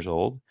 10 years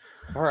old.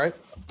 All right.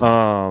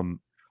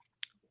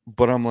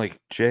 But I'm like,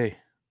 Jay,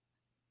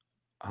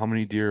 how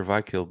many deer have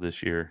I killed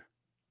this year?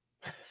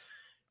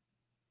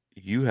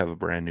 You have a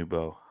brand new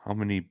bow. How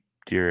many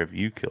deer have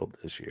you killed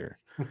this year?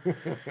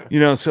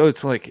 So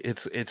it's like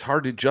it's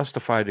hard to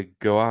justify to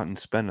go out and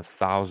spend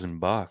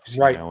 $1,000.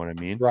 You know what I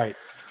mean? Right.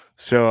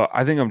 So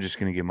I think I'm just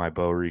gonna get my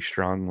bow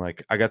restrung.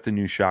 Like I got the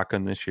new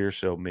shotgun this year,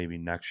 so maybe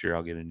next year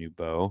I'll get a new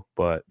bow.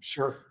 But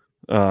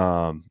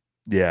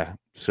yeah.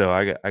 So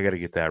I got to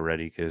get that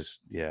ready because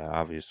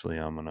obviously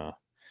I'm gonna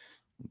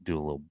do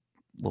a little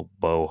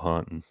bow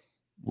hunting,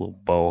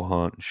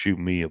 shoot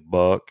me a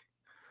buck,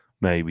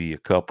 maybe a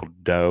couple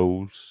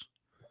does.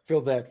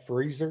 Fill that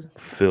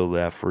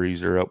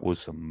freezer up with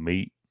some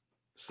meat.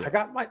 So.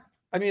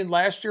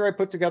 Last year I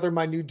put together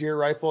my new deer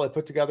rifle. I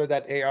put together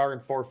that AR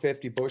and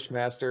 450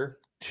 Bushmaster.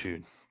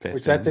 Dude,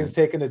 that thing's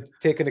taken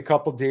a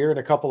couple deer and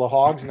a couple of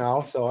hogs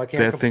now. So I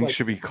can't. That thing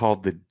should be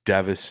called the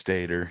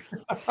Devastator.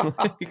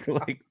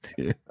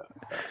 Dude.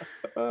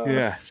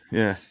 Yeah.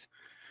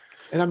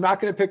 And I'm not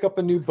going to pick up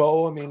a new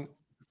bow. I mean,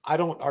 I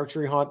don't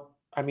archery hunt.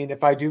 I mean,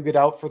 if I do get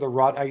out for the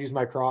rut, I use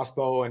my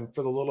crossbow, and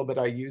for the little bit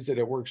I use it,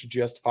 it works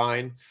just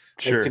fine.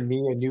 Sure. Like, to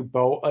me, a new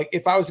bow, like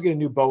if I was to get a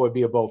new bow, it'd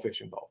be a bow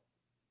fishing bow.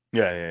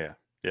 Yeah.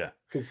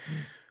 Because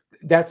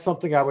that's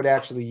something I would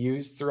actually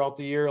use throughout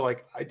the year.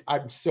 Like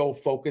I'm so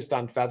focused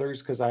on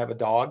feathers because I have a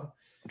dog.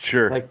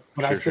 Sure. Like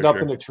when I sit up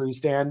in a tree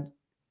stand,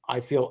 I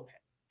feel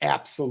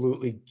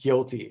absolutely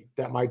guilty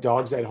that my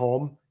dog's at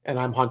home and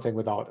I'm hunting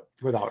without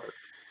her.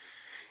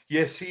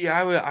 Yeah, see,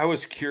 I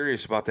was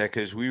curious about that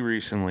because we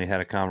recently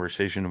had a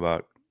conversation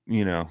about,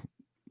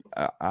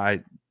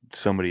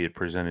 somebody had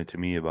presented to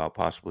me about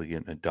possibly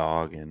getting a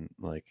dog, and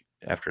like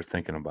after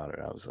thinking about it,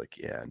 I was like,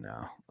 yeah,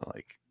 no,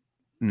 like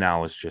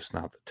now is just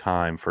not the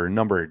time for a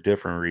number of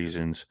different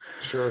reasons.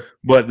 Sure.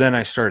 But then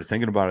I started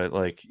thinking about it,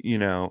 like,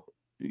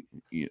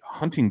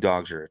 hunting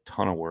dogs are a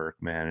ton of work,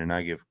 man, and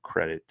I give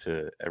credit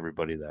to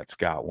everybody that's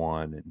got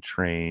one and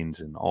trains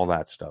and all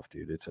that stuff,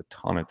 dude. It's a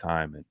ton of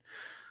time, and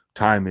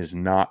time is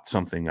not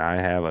something I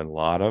have a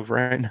lot of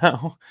right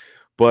now,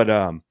 but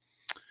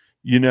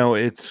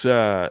it's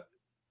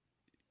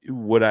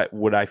would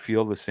I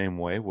feel the same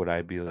way? Would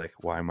I be like,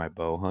 why am I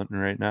bow hunting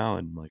right now?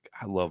 And like,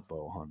 I love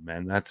bow hunting,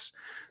 man.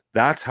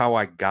 That's how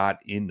I got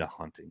into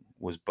hunting,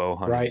 was bow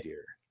hunting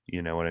deer.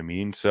 You know what I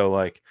mean? So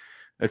like,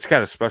 it's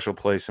got a special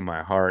place in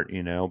my heart,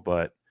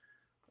 but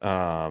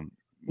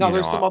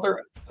there's some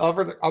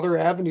other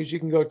avenues you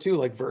can go to,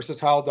 like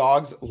versatile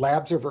dogs.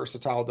 Labs are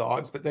versatile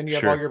dogs, but then you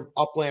have all your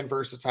upland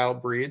versatile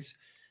breeds.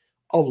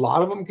 A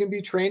lot of them can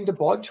be trained to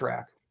blood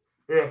track.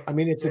 Yeah. I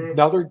mean, it's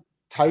another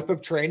type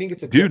of training.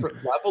 It's a different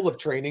level of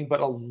training, but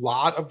a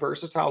lot of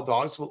versatile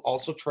dogs will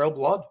also trail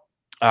blood.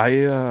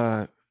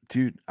 I'm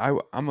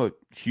a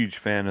huge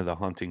fan of the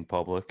hunting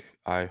public.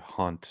 I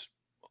hunt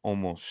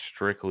almost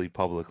strictly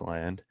public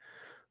land.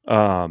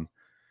 And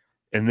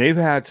they've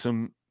had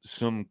some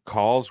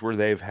calls where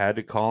they've had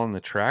to call in the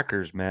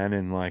trackers, man.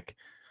 And like,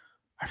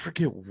 I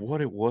forget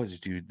what it was,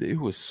 dude. It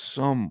was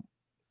some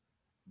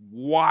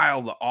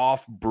wild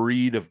off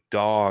breed of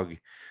dog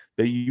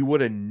that you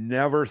would have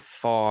never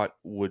thought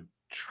would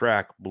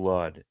track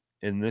blood.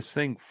 And this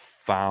thing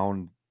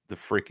found the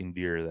freaking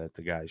deer that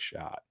the guy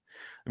shot.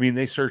 I mean,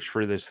 they searched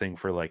for this thing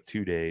for like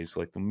 2 days.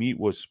 Like the meat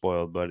was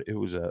spoiled, but it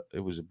was a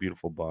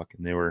beautiful buck,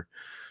 and they were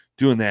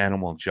doing the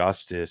animal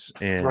justice.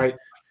 And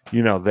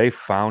they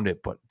found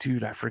it, but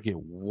dude, I forget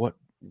what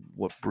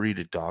breed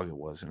of dog it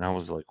was. And I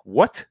was like,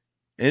 what?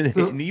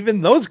 And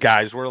even those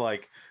guys were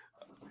like,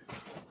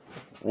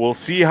 we'll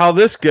see how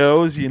this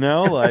goes,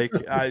 like,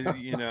 I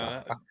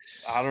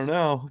don't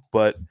know,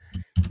 but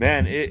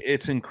man,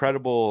 it's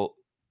incredible,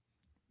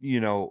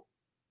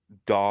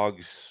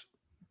 dogs'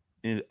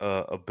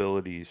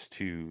 abilities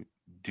to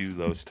do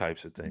those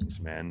types of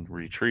things, man.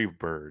 Retrieve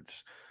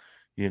birds,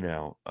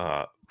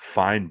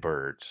 find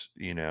birds,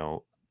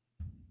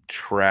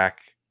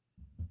 track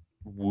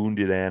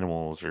wounded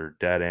animals or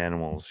dead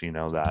animals,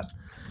 that,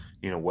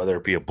 whether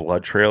it be a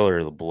blood trail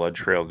or the blood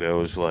trail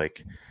goes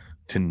like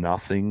to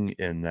nothing,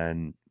 and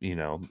then,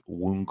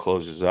 wound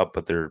closes up,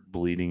 but they're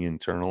bleeding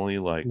internally.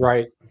 Like,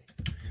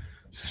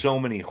 so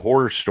many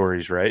horror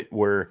stories, right?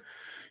 Where,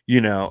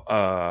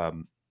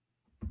 the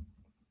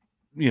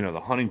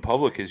hunting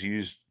public has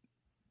used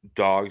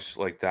dogs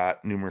like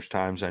that numerous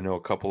times. I know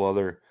a couple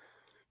other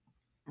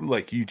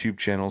like YouTube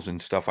channels and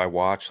stuff I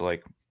watch,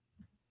 like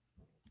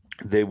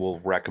they will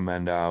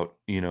recommend out,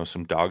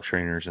 some dog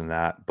trainers and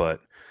that,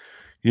 but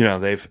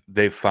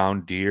they've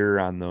found deer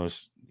on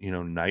those,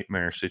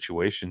 nightmare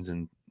situations,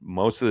 and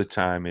most of the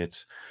time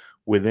it's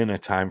within a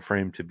time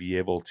frame to be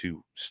able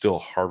to still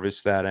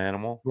harvest that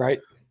animal. Right.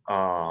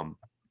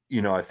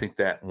 You know, I think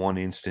that one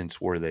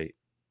instance where the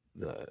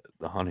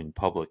hunting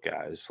public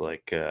guys,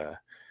 like,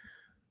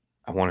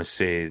 I want to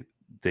say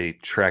they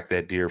tracked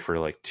that deer for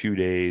like 2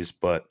 days,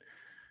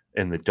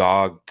 and the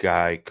dog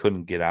guy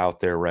couldn't get out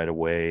there right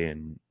away,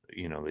 and,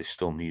 you know, they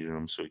still needed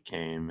him. So he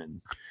came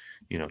and,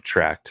 you know,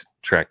 tracked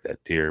that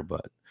deer.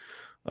 But,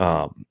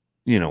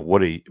 you know,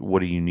 what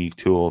a unique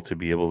tool to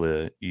be able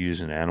to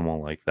use an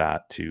animal like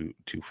that to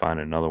find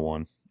another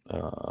one,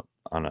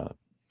 on a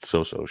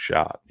so-so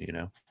shot, you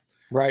know?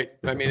 Right.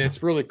 I mean,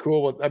 it's really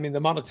cool. I mean, the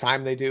amount of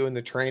time they do in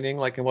the training,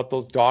 like, and what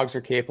those dogs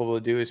are capable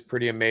to do is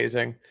pretty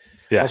amazing.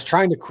 Yeah. I was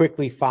trying to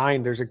quickly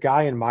find, there's a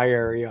guy in my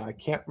area. I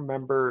can't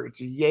remember.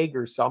 It's a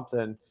Jaeger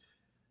something.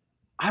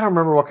 I don't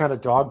remember what kind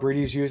of dog breed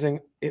he's using.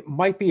 It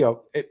might be a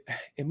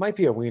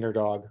wiener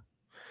dog.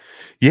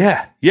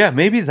 Yeah. Yeah.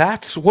 Maybe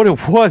that's what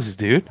it was,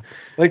 dude.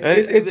 Like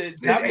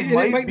it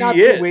might not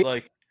be it.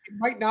 Like, it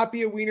might not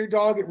be a wiener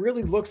dog. It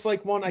really looks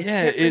like one. I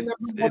can't remember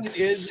what it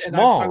is.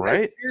 Small, and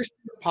right? I seriously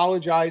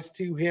apologize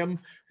to him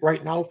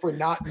right now for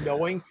not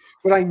knowing,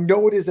 but I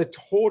know it is a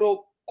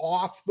total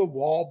off the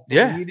wall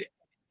breed. Yeah.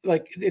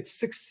 Like, its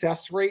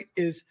success rate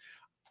is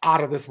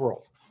out of this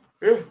world.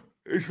 Yeah.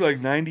 It's like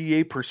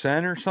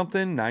 98% or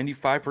something,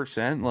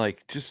 95%,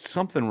 like just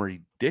something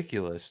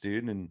ridiculous,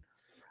 dude. And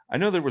I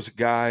know there was a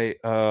guy,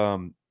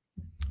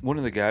 one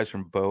of the guys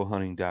from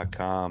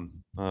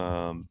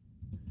bowhunting.com,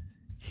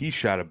 he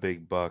shot a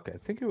big buck. I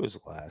think it was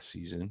last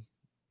season.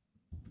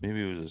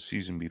 Maybe it was a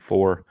season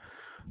before.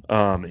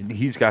 And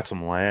he's got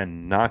some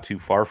land not too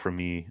far from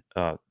me,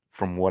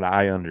 from what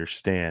I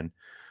understand,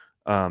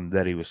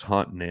 that he was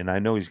hunting. And I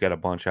know he's got a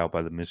bunch out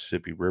by the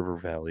Mississippi River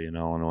Valley in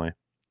Illinois.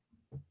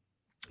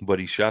 But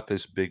he shot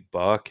this big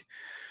buck.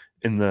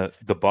 And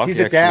the buck he's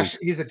a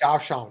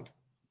dachshund.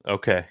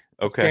 Okay.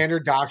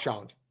 Standard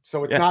dachshund.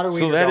 So it's not a wiener dog.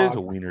 So that is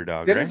a wiener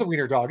dog. That is a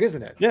wiener dog,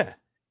 isn't it? Yeah.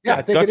 Yeah,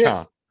 I think it is.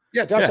 Dachshund.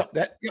 Yeah,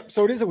 dachshund.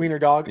 So it is a wiener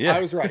dog. Yeah. I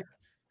was right.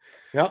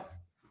 Yep.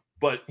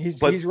 But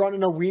he's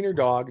running a wiener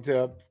dog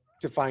to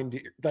find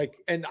deer. Like,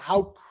 and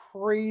how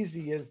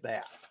crazy is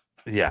that?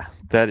 Yeah,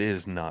 that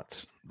is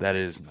nuts. That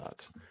is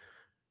nuts.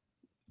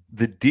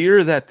 The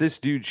deer that this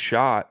dude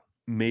shot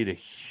made a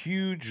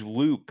huge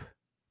loop.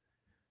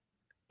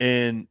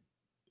 And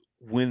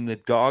when the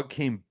dog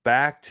came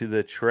back to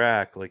the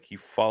track, like, he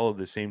followed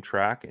the same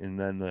track, and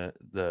then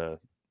the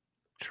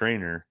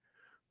trainer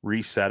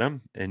reset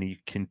him, and he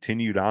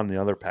continued on the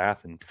other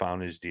path and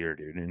found his deer,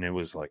 dude. And it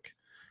was like,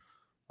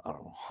 I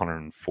don't know,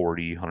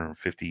 140,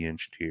 150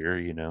 inch deer,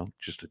 you know,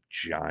 just a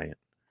giant.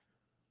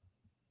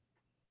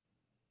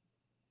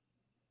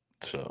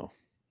 So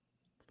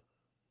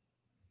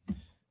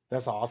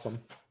that's awesome.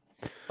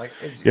 Like,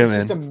 it's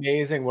just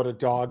amazing what a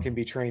dog can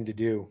be trained to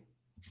do.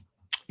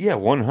 Yeah,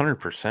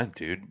 100%,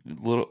 dude.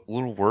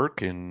 Little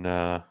work, and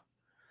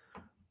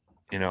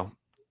you know,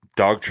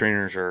 dog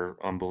trainers are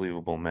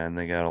unbelievable, man.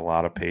 They got a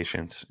lot of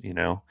patience, you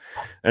know.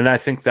 And I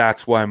think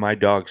that's why my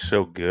dog's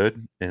so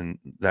good, and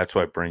that's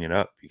why I bring it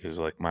up, because,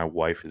 like, my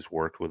wife has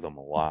worked with them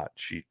a lot.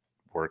 She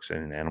works in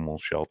an animal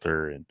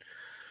shelter, and,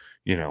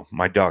 you know,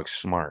 my dog's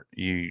smart.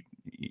 You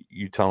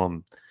tell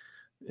him,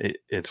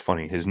 it's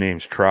funny, his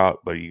name's Trout,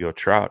 but you go,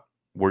 Trout,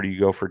 where do you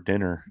go for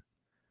dinner?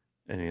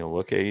 And he'll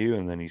look at you,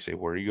 and then you say,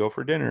 where do you go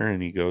for dinner?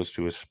 And he goes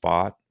to a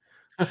spot,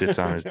 sits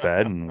on his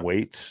bed and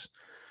waits.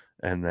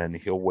 And then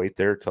he'll wait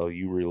there till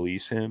you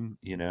release him,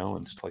 you know,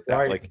 and stuff like that.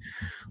 Right.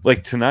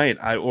 Like tonight,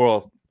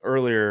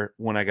 earlier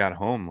when I got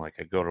home, like,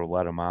 I go to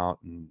let him out,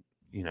 and,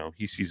 you know,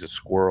 he sees a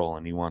squirrel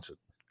and he wants to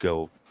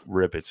go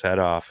rip its head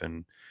off.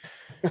 And,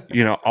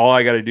 you know, all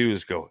I got to do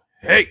is go,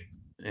 hey,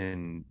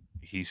 and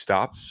he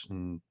stops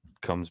and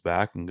comes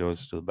back and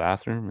goes to the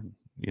bathroom, and,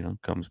 you know,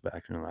 comes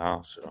back into the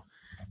house. So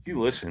he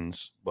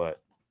listens,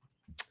 but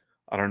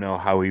I don't know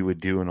how he would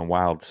do in a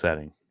wild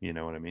setting. You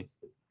know what I mean?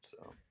 So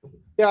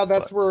yeah,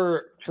 that's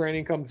where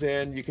training comes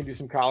in. You can do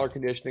some collar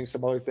conditioning,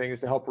 some other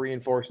things to help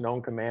reinforce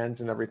known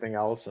commands and everything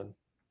else. And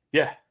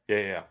yeah,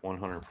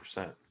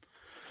 100%.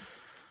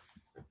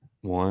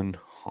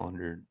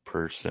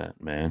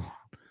 100%, man.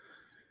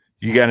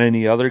 You got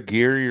any other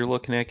gear you're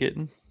looking at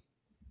getting?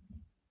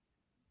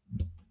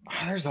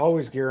 There's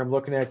always gear I'm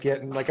looking at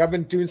getting. Like, I've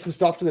been doing some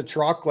stuff to the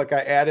truck. Like, I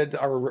added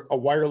a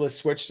wireless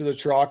switch to the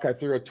truck. I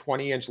threw a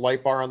 20-inch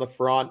light bar on the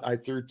front. I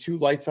threw 2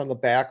 lights on the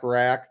back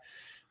rack.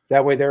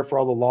 That way, there for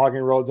all the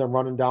logging roads I'm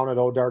running down at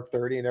Dark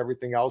 30 and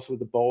everything else with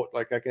the boat.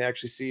 Like, I can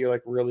actually see,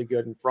 like, really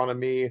good in front of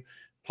me.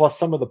 Plus,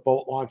 some of the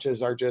boat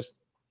launches are just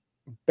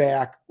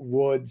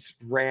backwoods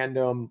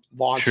random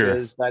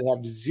launches that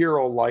have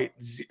zero light,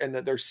 and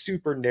that they're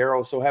super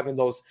narrow. So having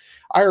those,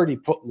 I already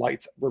put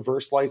lights,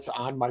 reverse lights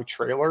on my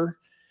trailer.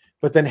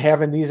 But then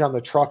having these on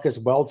the truck as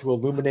well to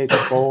illuminate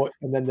the boat,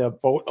 and then the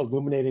boat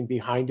illuminating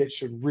behind it,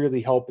 should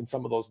really help in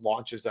some of those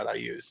launches that I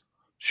use.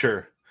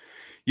 Sure.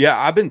 Yeah,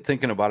 I've been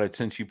thinking about it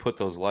since you put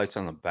those lights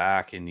on the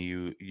back, and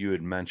you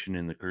had mentioned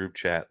in the group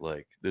chat,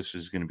 like, this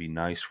is going to be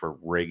nice for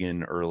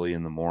rigging early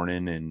in the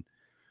morning. And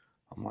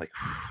I'm like,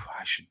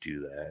 I should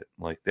do that.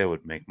 Like, that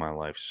would make my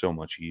life so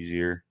much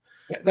easier.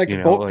 Like You a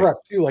know, boat like- prep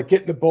too, like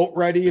getting the boat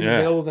ready in the Yeah.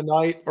 middle of the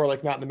night, or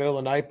like not in the middle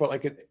of the night, but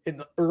like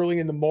early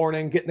in the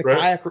morning, getting the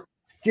Right.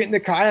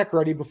 kayak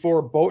ready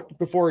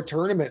before a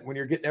tournament when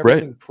you're getting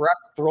everything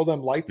prepped, throw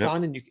them lights Yep.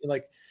 on, and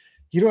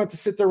you don't have to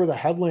sit there with a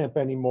headlamp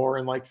anymore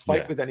and like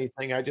fight Yeah. with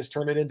anything. I just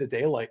turn it into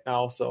daylight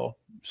now. So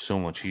So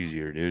much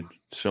easier, dude.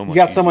 So much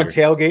you got someone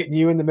easier. tailgating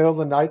you in the middle of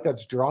the night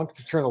that's drunk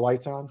to turn the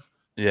lights on.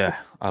 Yeah,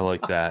 I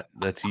like that.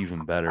 That's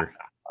even better.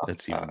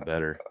 That's even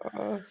better.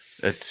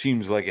 It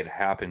seems like it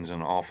happens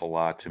an awful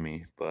lot to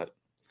me, but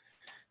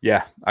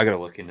yeah, I got to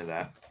look into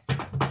that.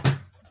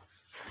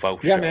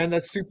 Faux Yeah, show. man,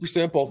 that's super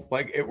simple.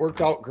 Like it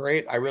worked out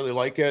great. I really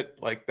like it.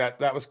 Like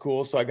that was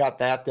cool. So I got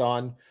that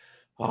done.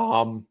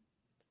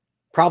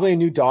 Probably a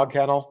new dog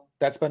kennel.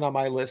 That's been on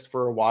my list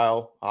for a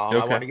while. I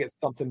Okay. want to get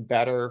something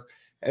better,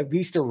 at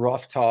least a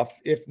rough tough,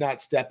 if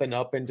not stepping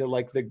up into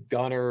like the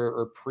Gunner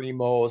or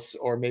Primos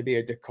or maybe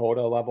a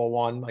Dakota level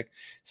 1, like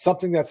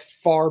something that's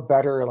far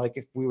better. Like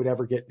if we would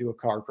ever get into a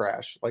car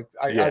crash, like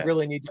I Yeah.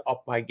 really need to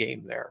up my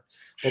game there.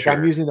 Like I'm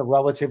Sure. using a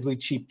relatively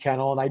cheap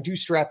kennel, and I do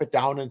strap it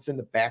down and it's in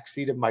the back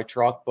seat of my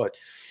truck, but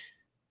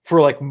for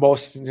like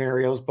most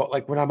scenarios. But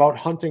like when I'm out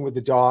hunting with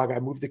the dog, I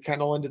move the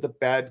kennel into the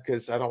bed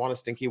because I don't want a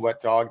stinky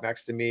wet dog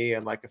next to me.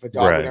 And like if a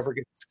dog Right. would ever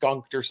get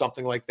skunked or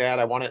something like that,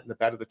 I want it in the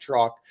bed of the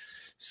truck.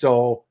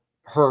 So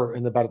her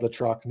in the bed of the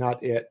truck,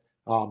 not it.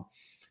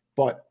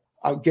 But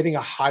getting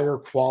a higher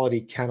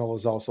quality kennel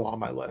is also on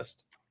my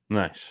list.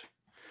 Nice.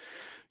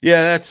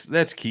 Yeah,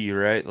 that's key,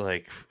 right?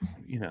 Like,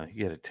 you got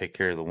to take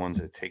care of the ones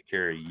that take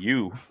care of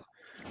you.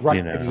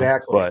 Right,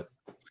 exactly. But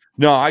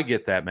no, I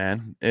get that,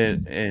 man.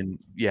 And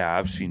yeah,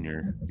 I've seen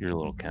your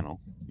little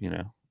kennel,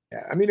 Yeah,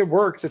 I mean, it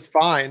works. It's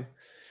fine.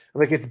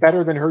 Like it's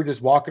better than her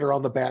just walking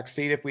around the back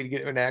seat. If we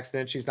get in an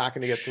accident, she's not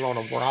going to get thrown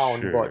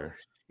around. But Sure.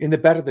 in the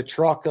bed of the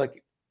truck,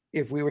 like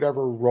if we would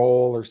ever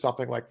roll or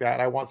something like that,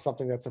 I want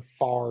something that's a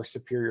far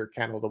superior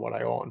kennel to what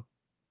I own.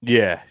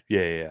 Yeah.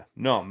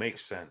 No,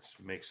 makes sense.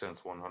 Makes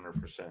sense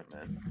 100%,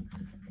 man.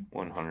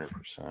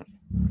 100%.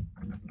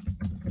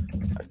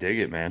 I dig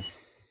it, man.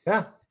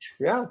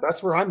 Yeah,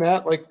 that's where I'm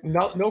at. Like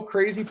no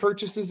crazy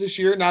purchases this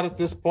year, not at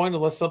this point,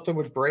 unless something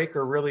would break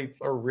or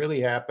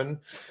really happen.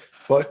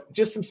 But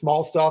just some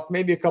small stuff,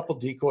 maybe a couple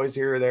decoys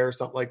here or there, or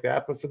something like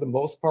that. But for the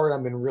most part,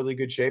 I'm in really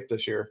good shape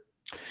this year.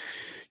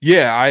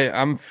 Yeah,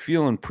 I'm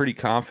feeling pretty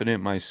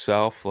confident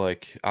myself.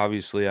 Like,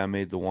 obviously, I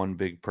made the one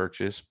big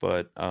purchase,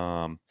 but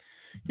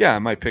yeah, I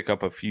might pick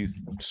up a few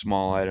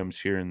small items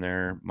here and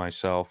there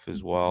myself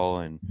as well.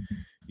 And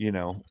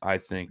I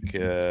think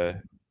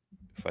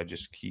if I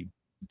just keep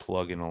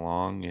plugging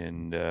along,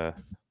 and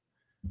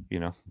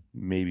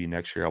maybe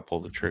next year I'll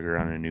pull the trigger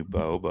on a new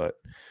bow. But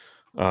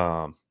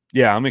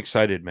yeah, I'm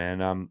excited,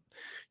 man. I'm,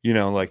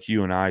 like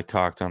you and I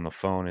talked on the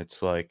phone.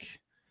 It's like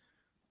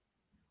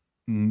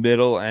end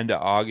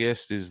of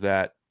August is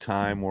that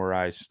time where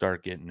I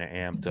start getting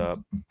amped up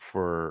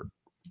for,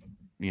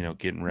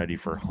 getting ready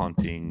for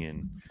hunting,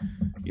 and,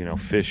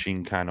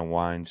 fishing kind of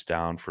winds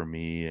down for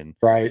me. And,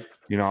 right.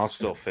 I'll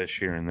still fish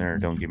here and there.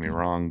 Don't get me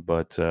wrong.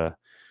 But,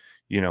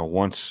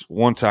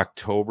 once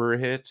October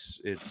hits,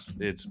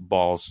 it's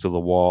balls to the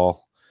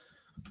wall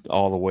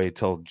all the way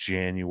till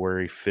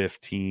January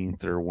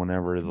 15th or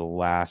whenever the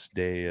last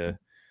day of,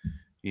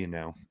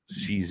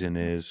 season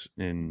is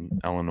in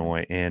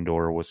Illinois and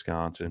or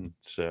Wisconsin.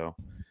 So,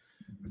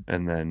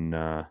 and then,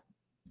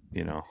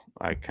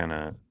 I kind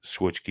of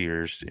switch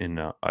gears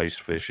into ice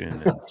fishing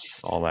and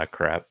all that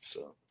crap.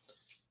 So,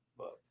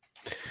 but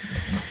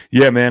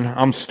yeah, man,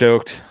 I'm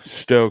stoked.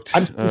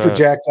 I'm super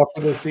jacked up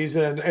for this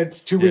season, and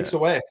it's 2 weeks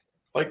away.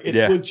 Like it's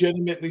Yeah.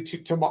 legitimately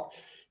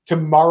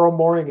tomorrow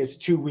morning is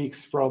 2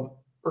 weeks from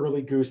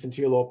early goose and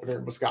teal opener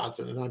in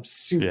Wisconsin, and I'm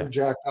super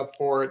jacked up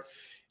for it.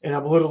 And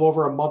I'm a little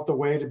over a month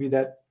away to be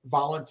that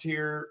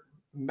volunteer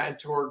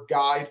mentor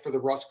guide for the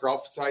Russ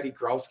Grouse Society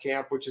Grouse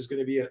Camp, which is going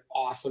to be an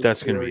awesome.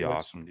 That's going to be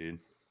experience. awesome, dude.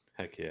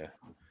 Heck yeah.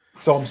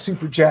 So I'm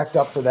super jacked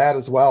up for that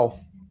as well.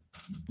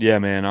 Yeah,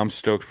 man, I'm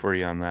stoked for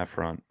you on that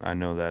front. I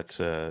know that's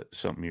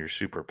something you're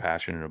super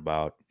passionate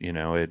about.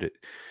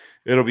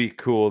 It'll be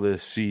cool to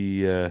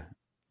see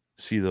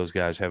those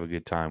guys have a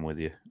good time with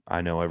you. I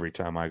know every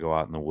time I go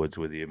out in the woods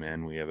with you,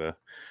 man, we have a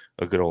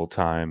good old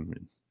time,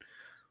 and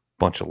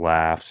bunch of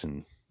laughs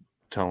and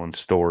telling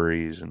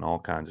stories and all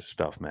kinds of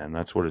stuff, man.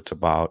 That's what it's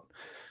about.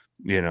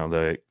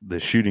 The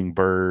shooting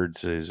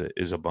birds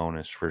is a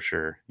bonus for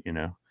sure,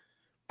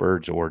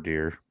 birds or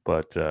deer.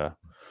 But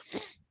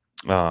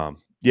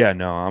yeah,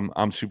 no,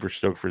 I'm super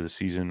stoked for the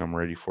season. I'm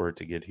ready for it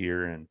to get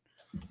here, and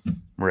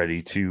I'm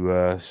ready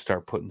to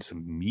start putting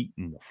some meat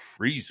in the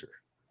freezer.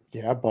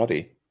 Yeah,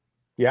 buddy.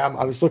 Yeah,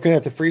 I was looking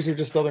at the freezer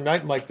just the other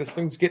night. I'm like, this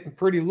thing's getting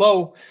pretty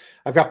low.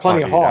 I've got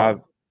plenty of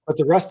hog, but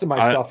the rest of my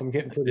stuff I'm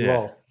getting pretty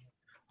low.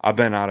 I've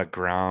been out of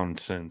ground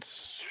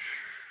since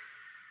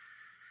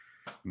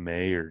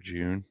May or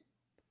June.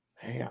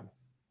 Man.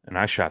 And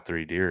I shot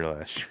 3 deer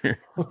last year.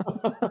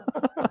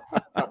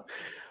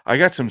 I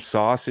got some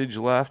sausage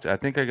left. I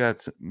think I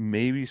got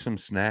maybe some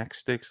snack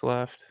sticks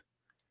left.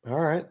 All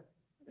right.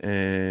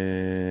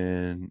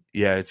 And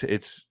yeah,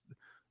 it's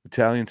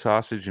Italian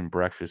sausage and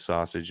breakfast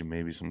sausage and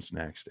maybe some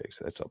snack sticks.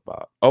 That's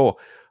about. Oh,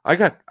 I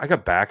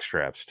got back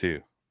straps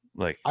too.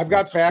 Like I've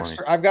got back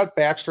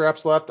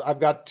straps left. I've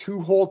got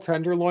 2 whole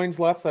tenderloins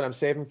left that I'm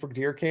saving for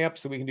deer camp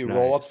so we can do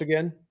roll-ups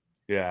again.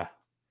 Yeah.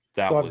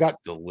 That was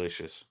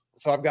delicious.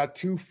 So I've got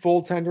 2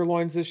 full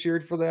tenderloins this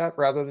year for that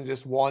rather than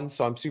just 1.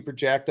 So I'm super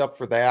jacked up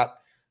for that.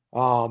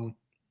 I've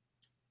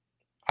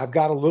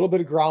got a little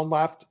bit of ground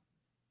left,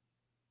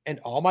 and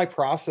all my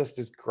processed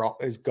is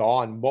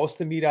gone. Most of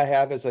the meat I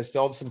have is I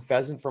still have some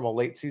pheasant from a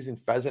late season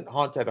pheasant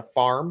hunt at a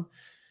farm,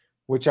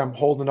 which I'm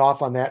holding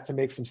off on that to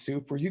make some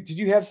soup. Did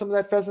you have some of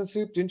that pheasant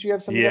soup? Didn't you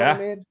have some of that I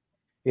made?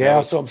 Yeah.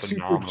 So I'm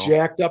phenomenal. Super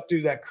jacked up to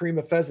do that cream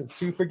of pheasant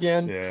soup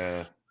again.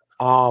 Yeah.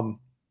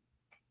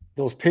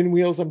 Those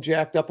pinwheels I'm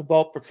jacked up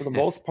about, but for the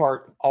most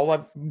part,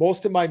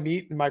 most of my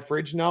meat in my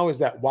fridge now is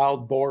that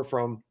wild boar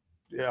from,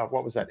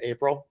 what was that,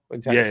 April in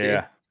Tennessee?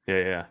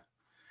 Yeah.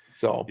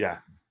 So yeah.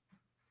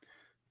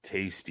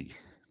 Tasty.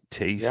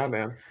 Yeah,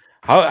 man.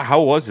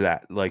 How was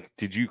that? Like,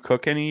 did you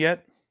cook any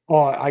yet?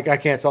 Oh, I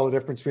can't tell the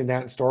difference between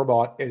that and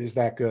store-bought. It is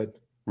that good.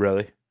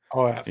 Really?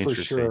 Oh, yeah, for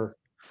sure.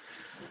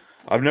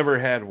 I've never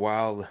had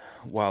wild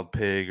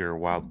pig or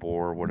wild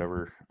boar or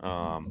whatever.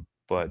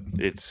 But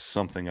it's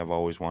something I've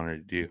always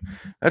wanted to do.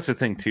 That's the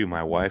thing too.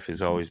 My wife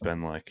has always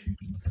been like,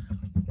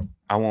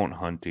 I won't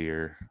hunt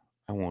deer.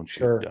 I won't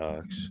shoot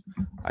ducks.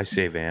 I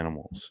save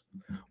animals,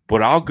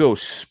 but I'll go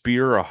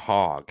spear a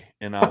hog.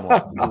 And I'm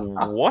like,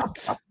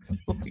 what?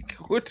 Like,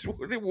 what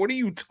are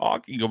you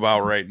talking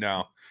about right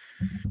now?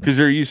 Because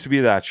there used to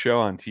be that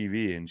show on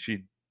TV, and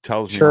she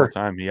tells me all the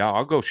time, yeah,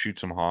 I'll go shoot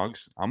some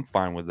hogs. I'm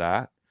fine with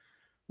that.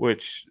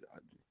 Which,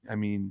 I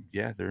mean,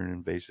 yeah, they're an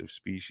invasive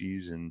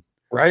species and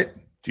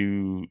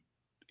do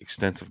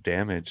extensive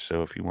damage.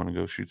 So if you want to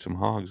go shoot some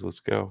hogs, let's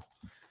go.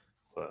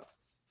 But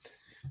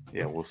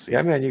yeah, we'll see.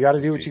 Yeah, man, you got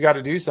to do what you got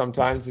to do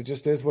sometimes. It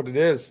just is what it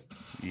is.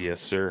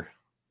 Yes, sir.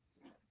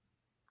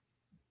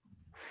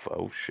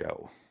 Faux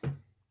show.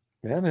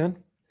 Yeah, man.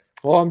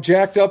 Well, I'm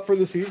jacked up for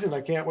the season. I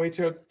can't wait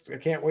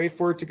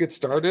for it to get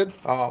started.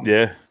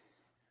 Yeah.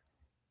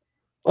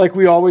 Like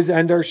we always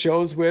end our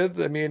shows with,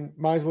 I mean,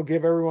 might as well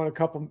give everyone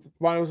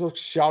might as well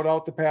shout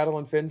out the Paddle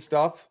and Fin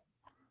stuff,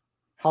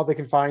 how they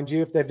can find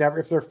you if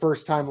they're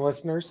first time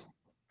listeners.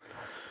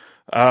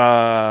 Go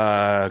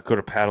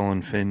to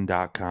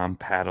paddleandfin.com,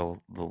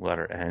 paddle the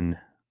letter N,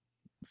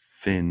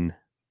 fin.com.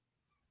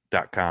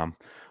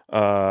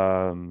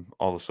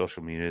 All the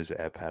social media is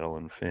at Paddle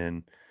and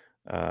Fin.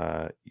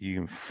 You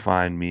can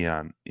find me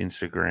on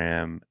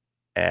Instagram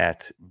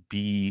at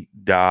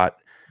b.chiller,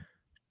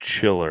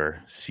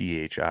 CHILLER _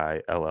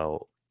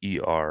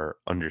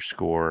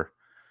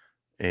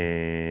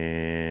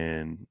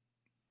 and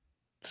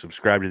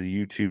subscribe to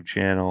the YouTube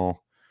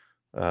channel.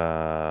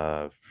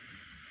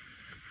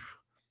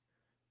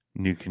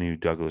 New Canoe,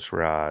 Douglas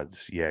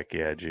Rods, Yak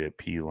Gadget,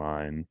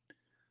 P-Line.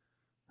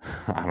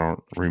 I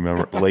don't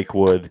remember.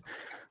 Lakewood.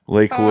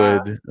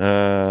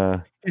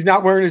 He's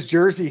not wearing his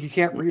jersey. He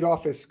can't read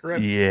off his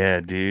script. Yeah,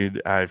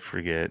 dude. I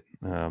forget.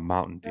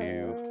 Mountain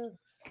Dew.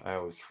 I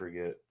always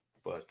forget.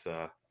 But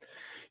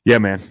yeah,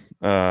 man.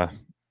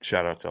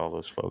 Shout out to all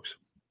those folks.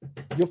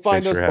 You'll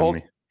find us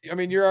both. I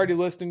mean, you're already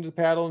listening to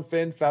Paddle and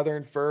Fin, Feather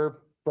and Fur.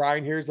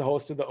 Brian here's the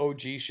host of the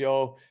OG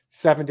show,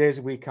 7 days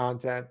a week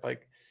content.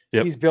 Like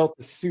he's built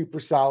a super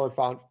solid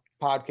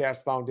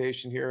podcast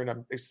foundation here, and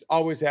I'm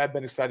always have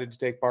been excited to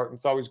take part. And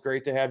it's always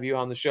great to have you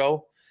on the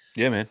show.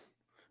 Yeah, man.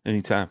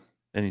 Anytime.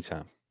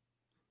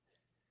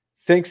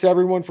 Thanks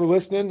everyone for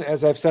listening.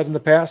 As I've said in the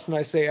past, and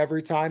I say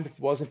every time, if it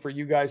wasn't for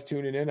you guys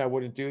tuning in, I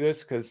wouldn't do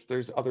this because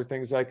there's other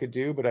things I could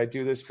do, but I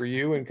do this for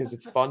you and because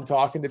it's fun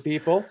talking to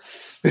people.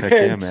 Heck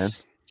yeah, man.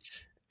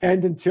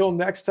 And until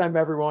next time,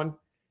 everyone,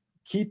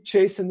 keep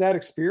chasing that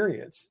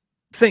experience.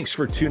 Thanks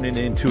for tuning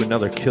in to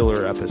another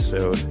killer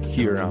episode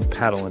here on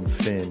Paddle and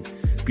Fin.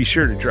 Be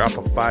sure to drop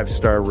a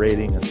 5-star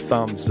rating, a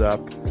thumbs up,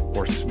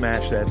 or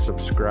smash that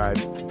subscribe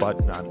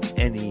button on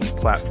any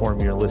platform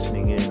you're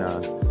listening in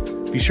on.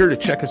 Be sure to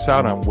check us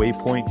out on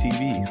Waypoint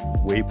TV,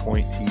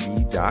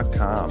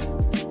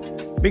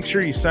 waypointtv.com. Make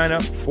sure you sign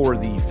up for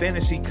the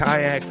Fantasy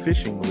Kayak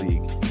Fishing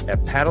League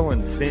at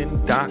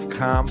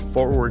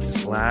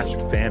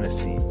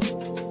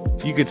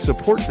paddleandfin.com/fantasy. You can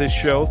support this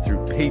show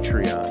through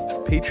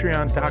Patreon,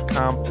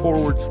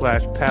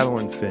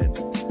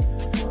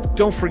 patreon.com/paddleandfin.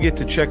 Don't forget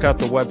to check out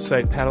the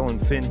website,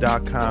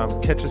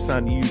 paddleandfin.com. Catch us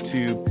on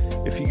YouTube.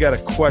 If you got a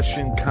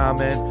question,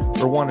 comment,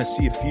 or want to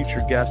see a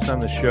future guest on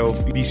the show,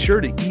 be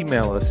sure to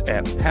email us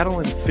at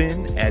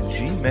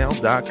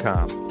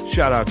paddleandfin@gmail.com.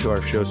 Shout out to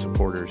our show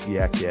supporters,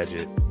 Yak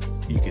Gadget.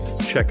 You can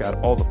check out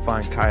all the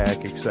fine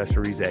kayak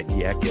accessories at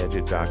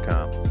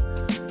yakgadget.com.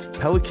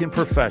 Pelican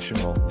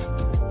Professional.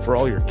 For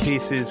all your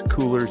cases,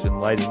 coolers,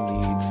 and lighting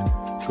needs,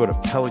 go to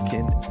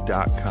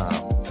pelican.com.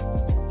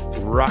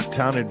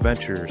 Rocktown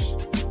Adventures,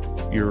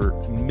 your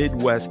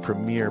Midwest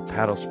premier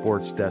paddle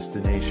sports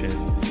destination.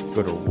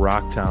 Go to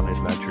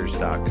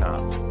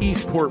rocktownadventures.com.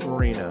 Eastport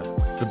Marina,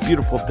 the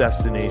beautiful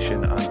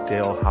destination on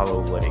Dale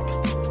Hollow Lake.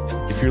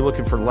 If if you're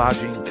looking for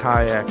lodging,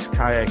 kayaks,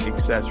 kayak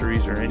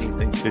accessories, or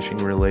anything fishing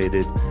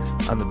related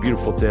on the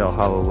beautiful Dale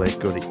Hollow Lake,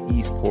 go to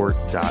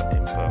eastport.info.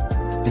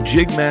 And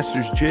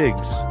Jigmasters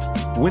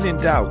Jigs. When in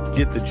doubt,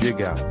 get the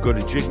jig out. Go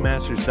to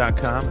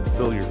jigmasters.com and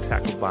fill your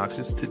tackle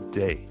boxes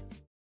today.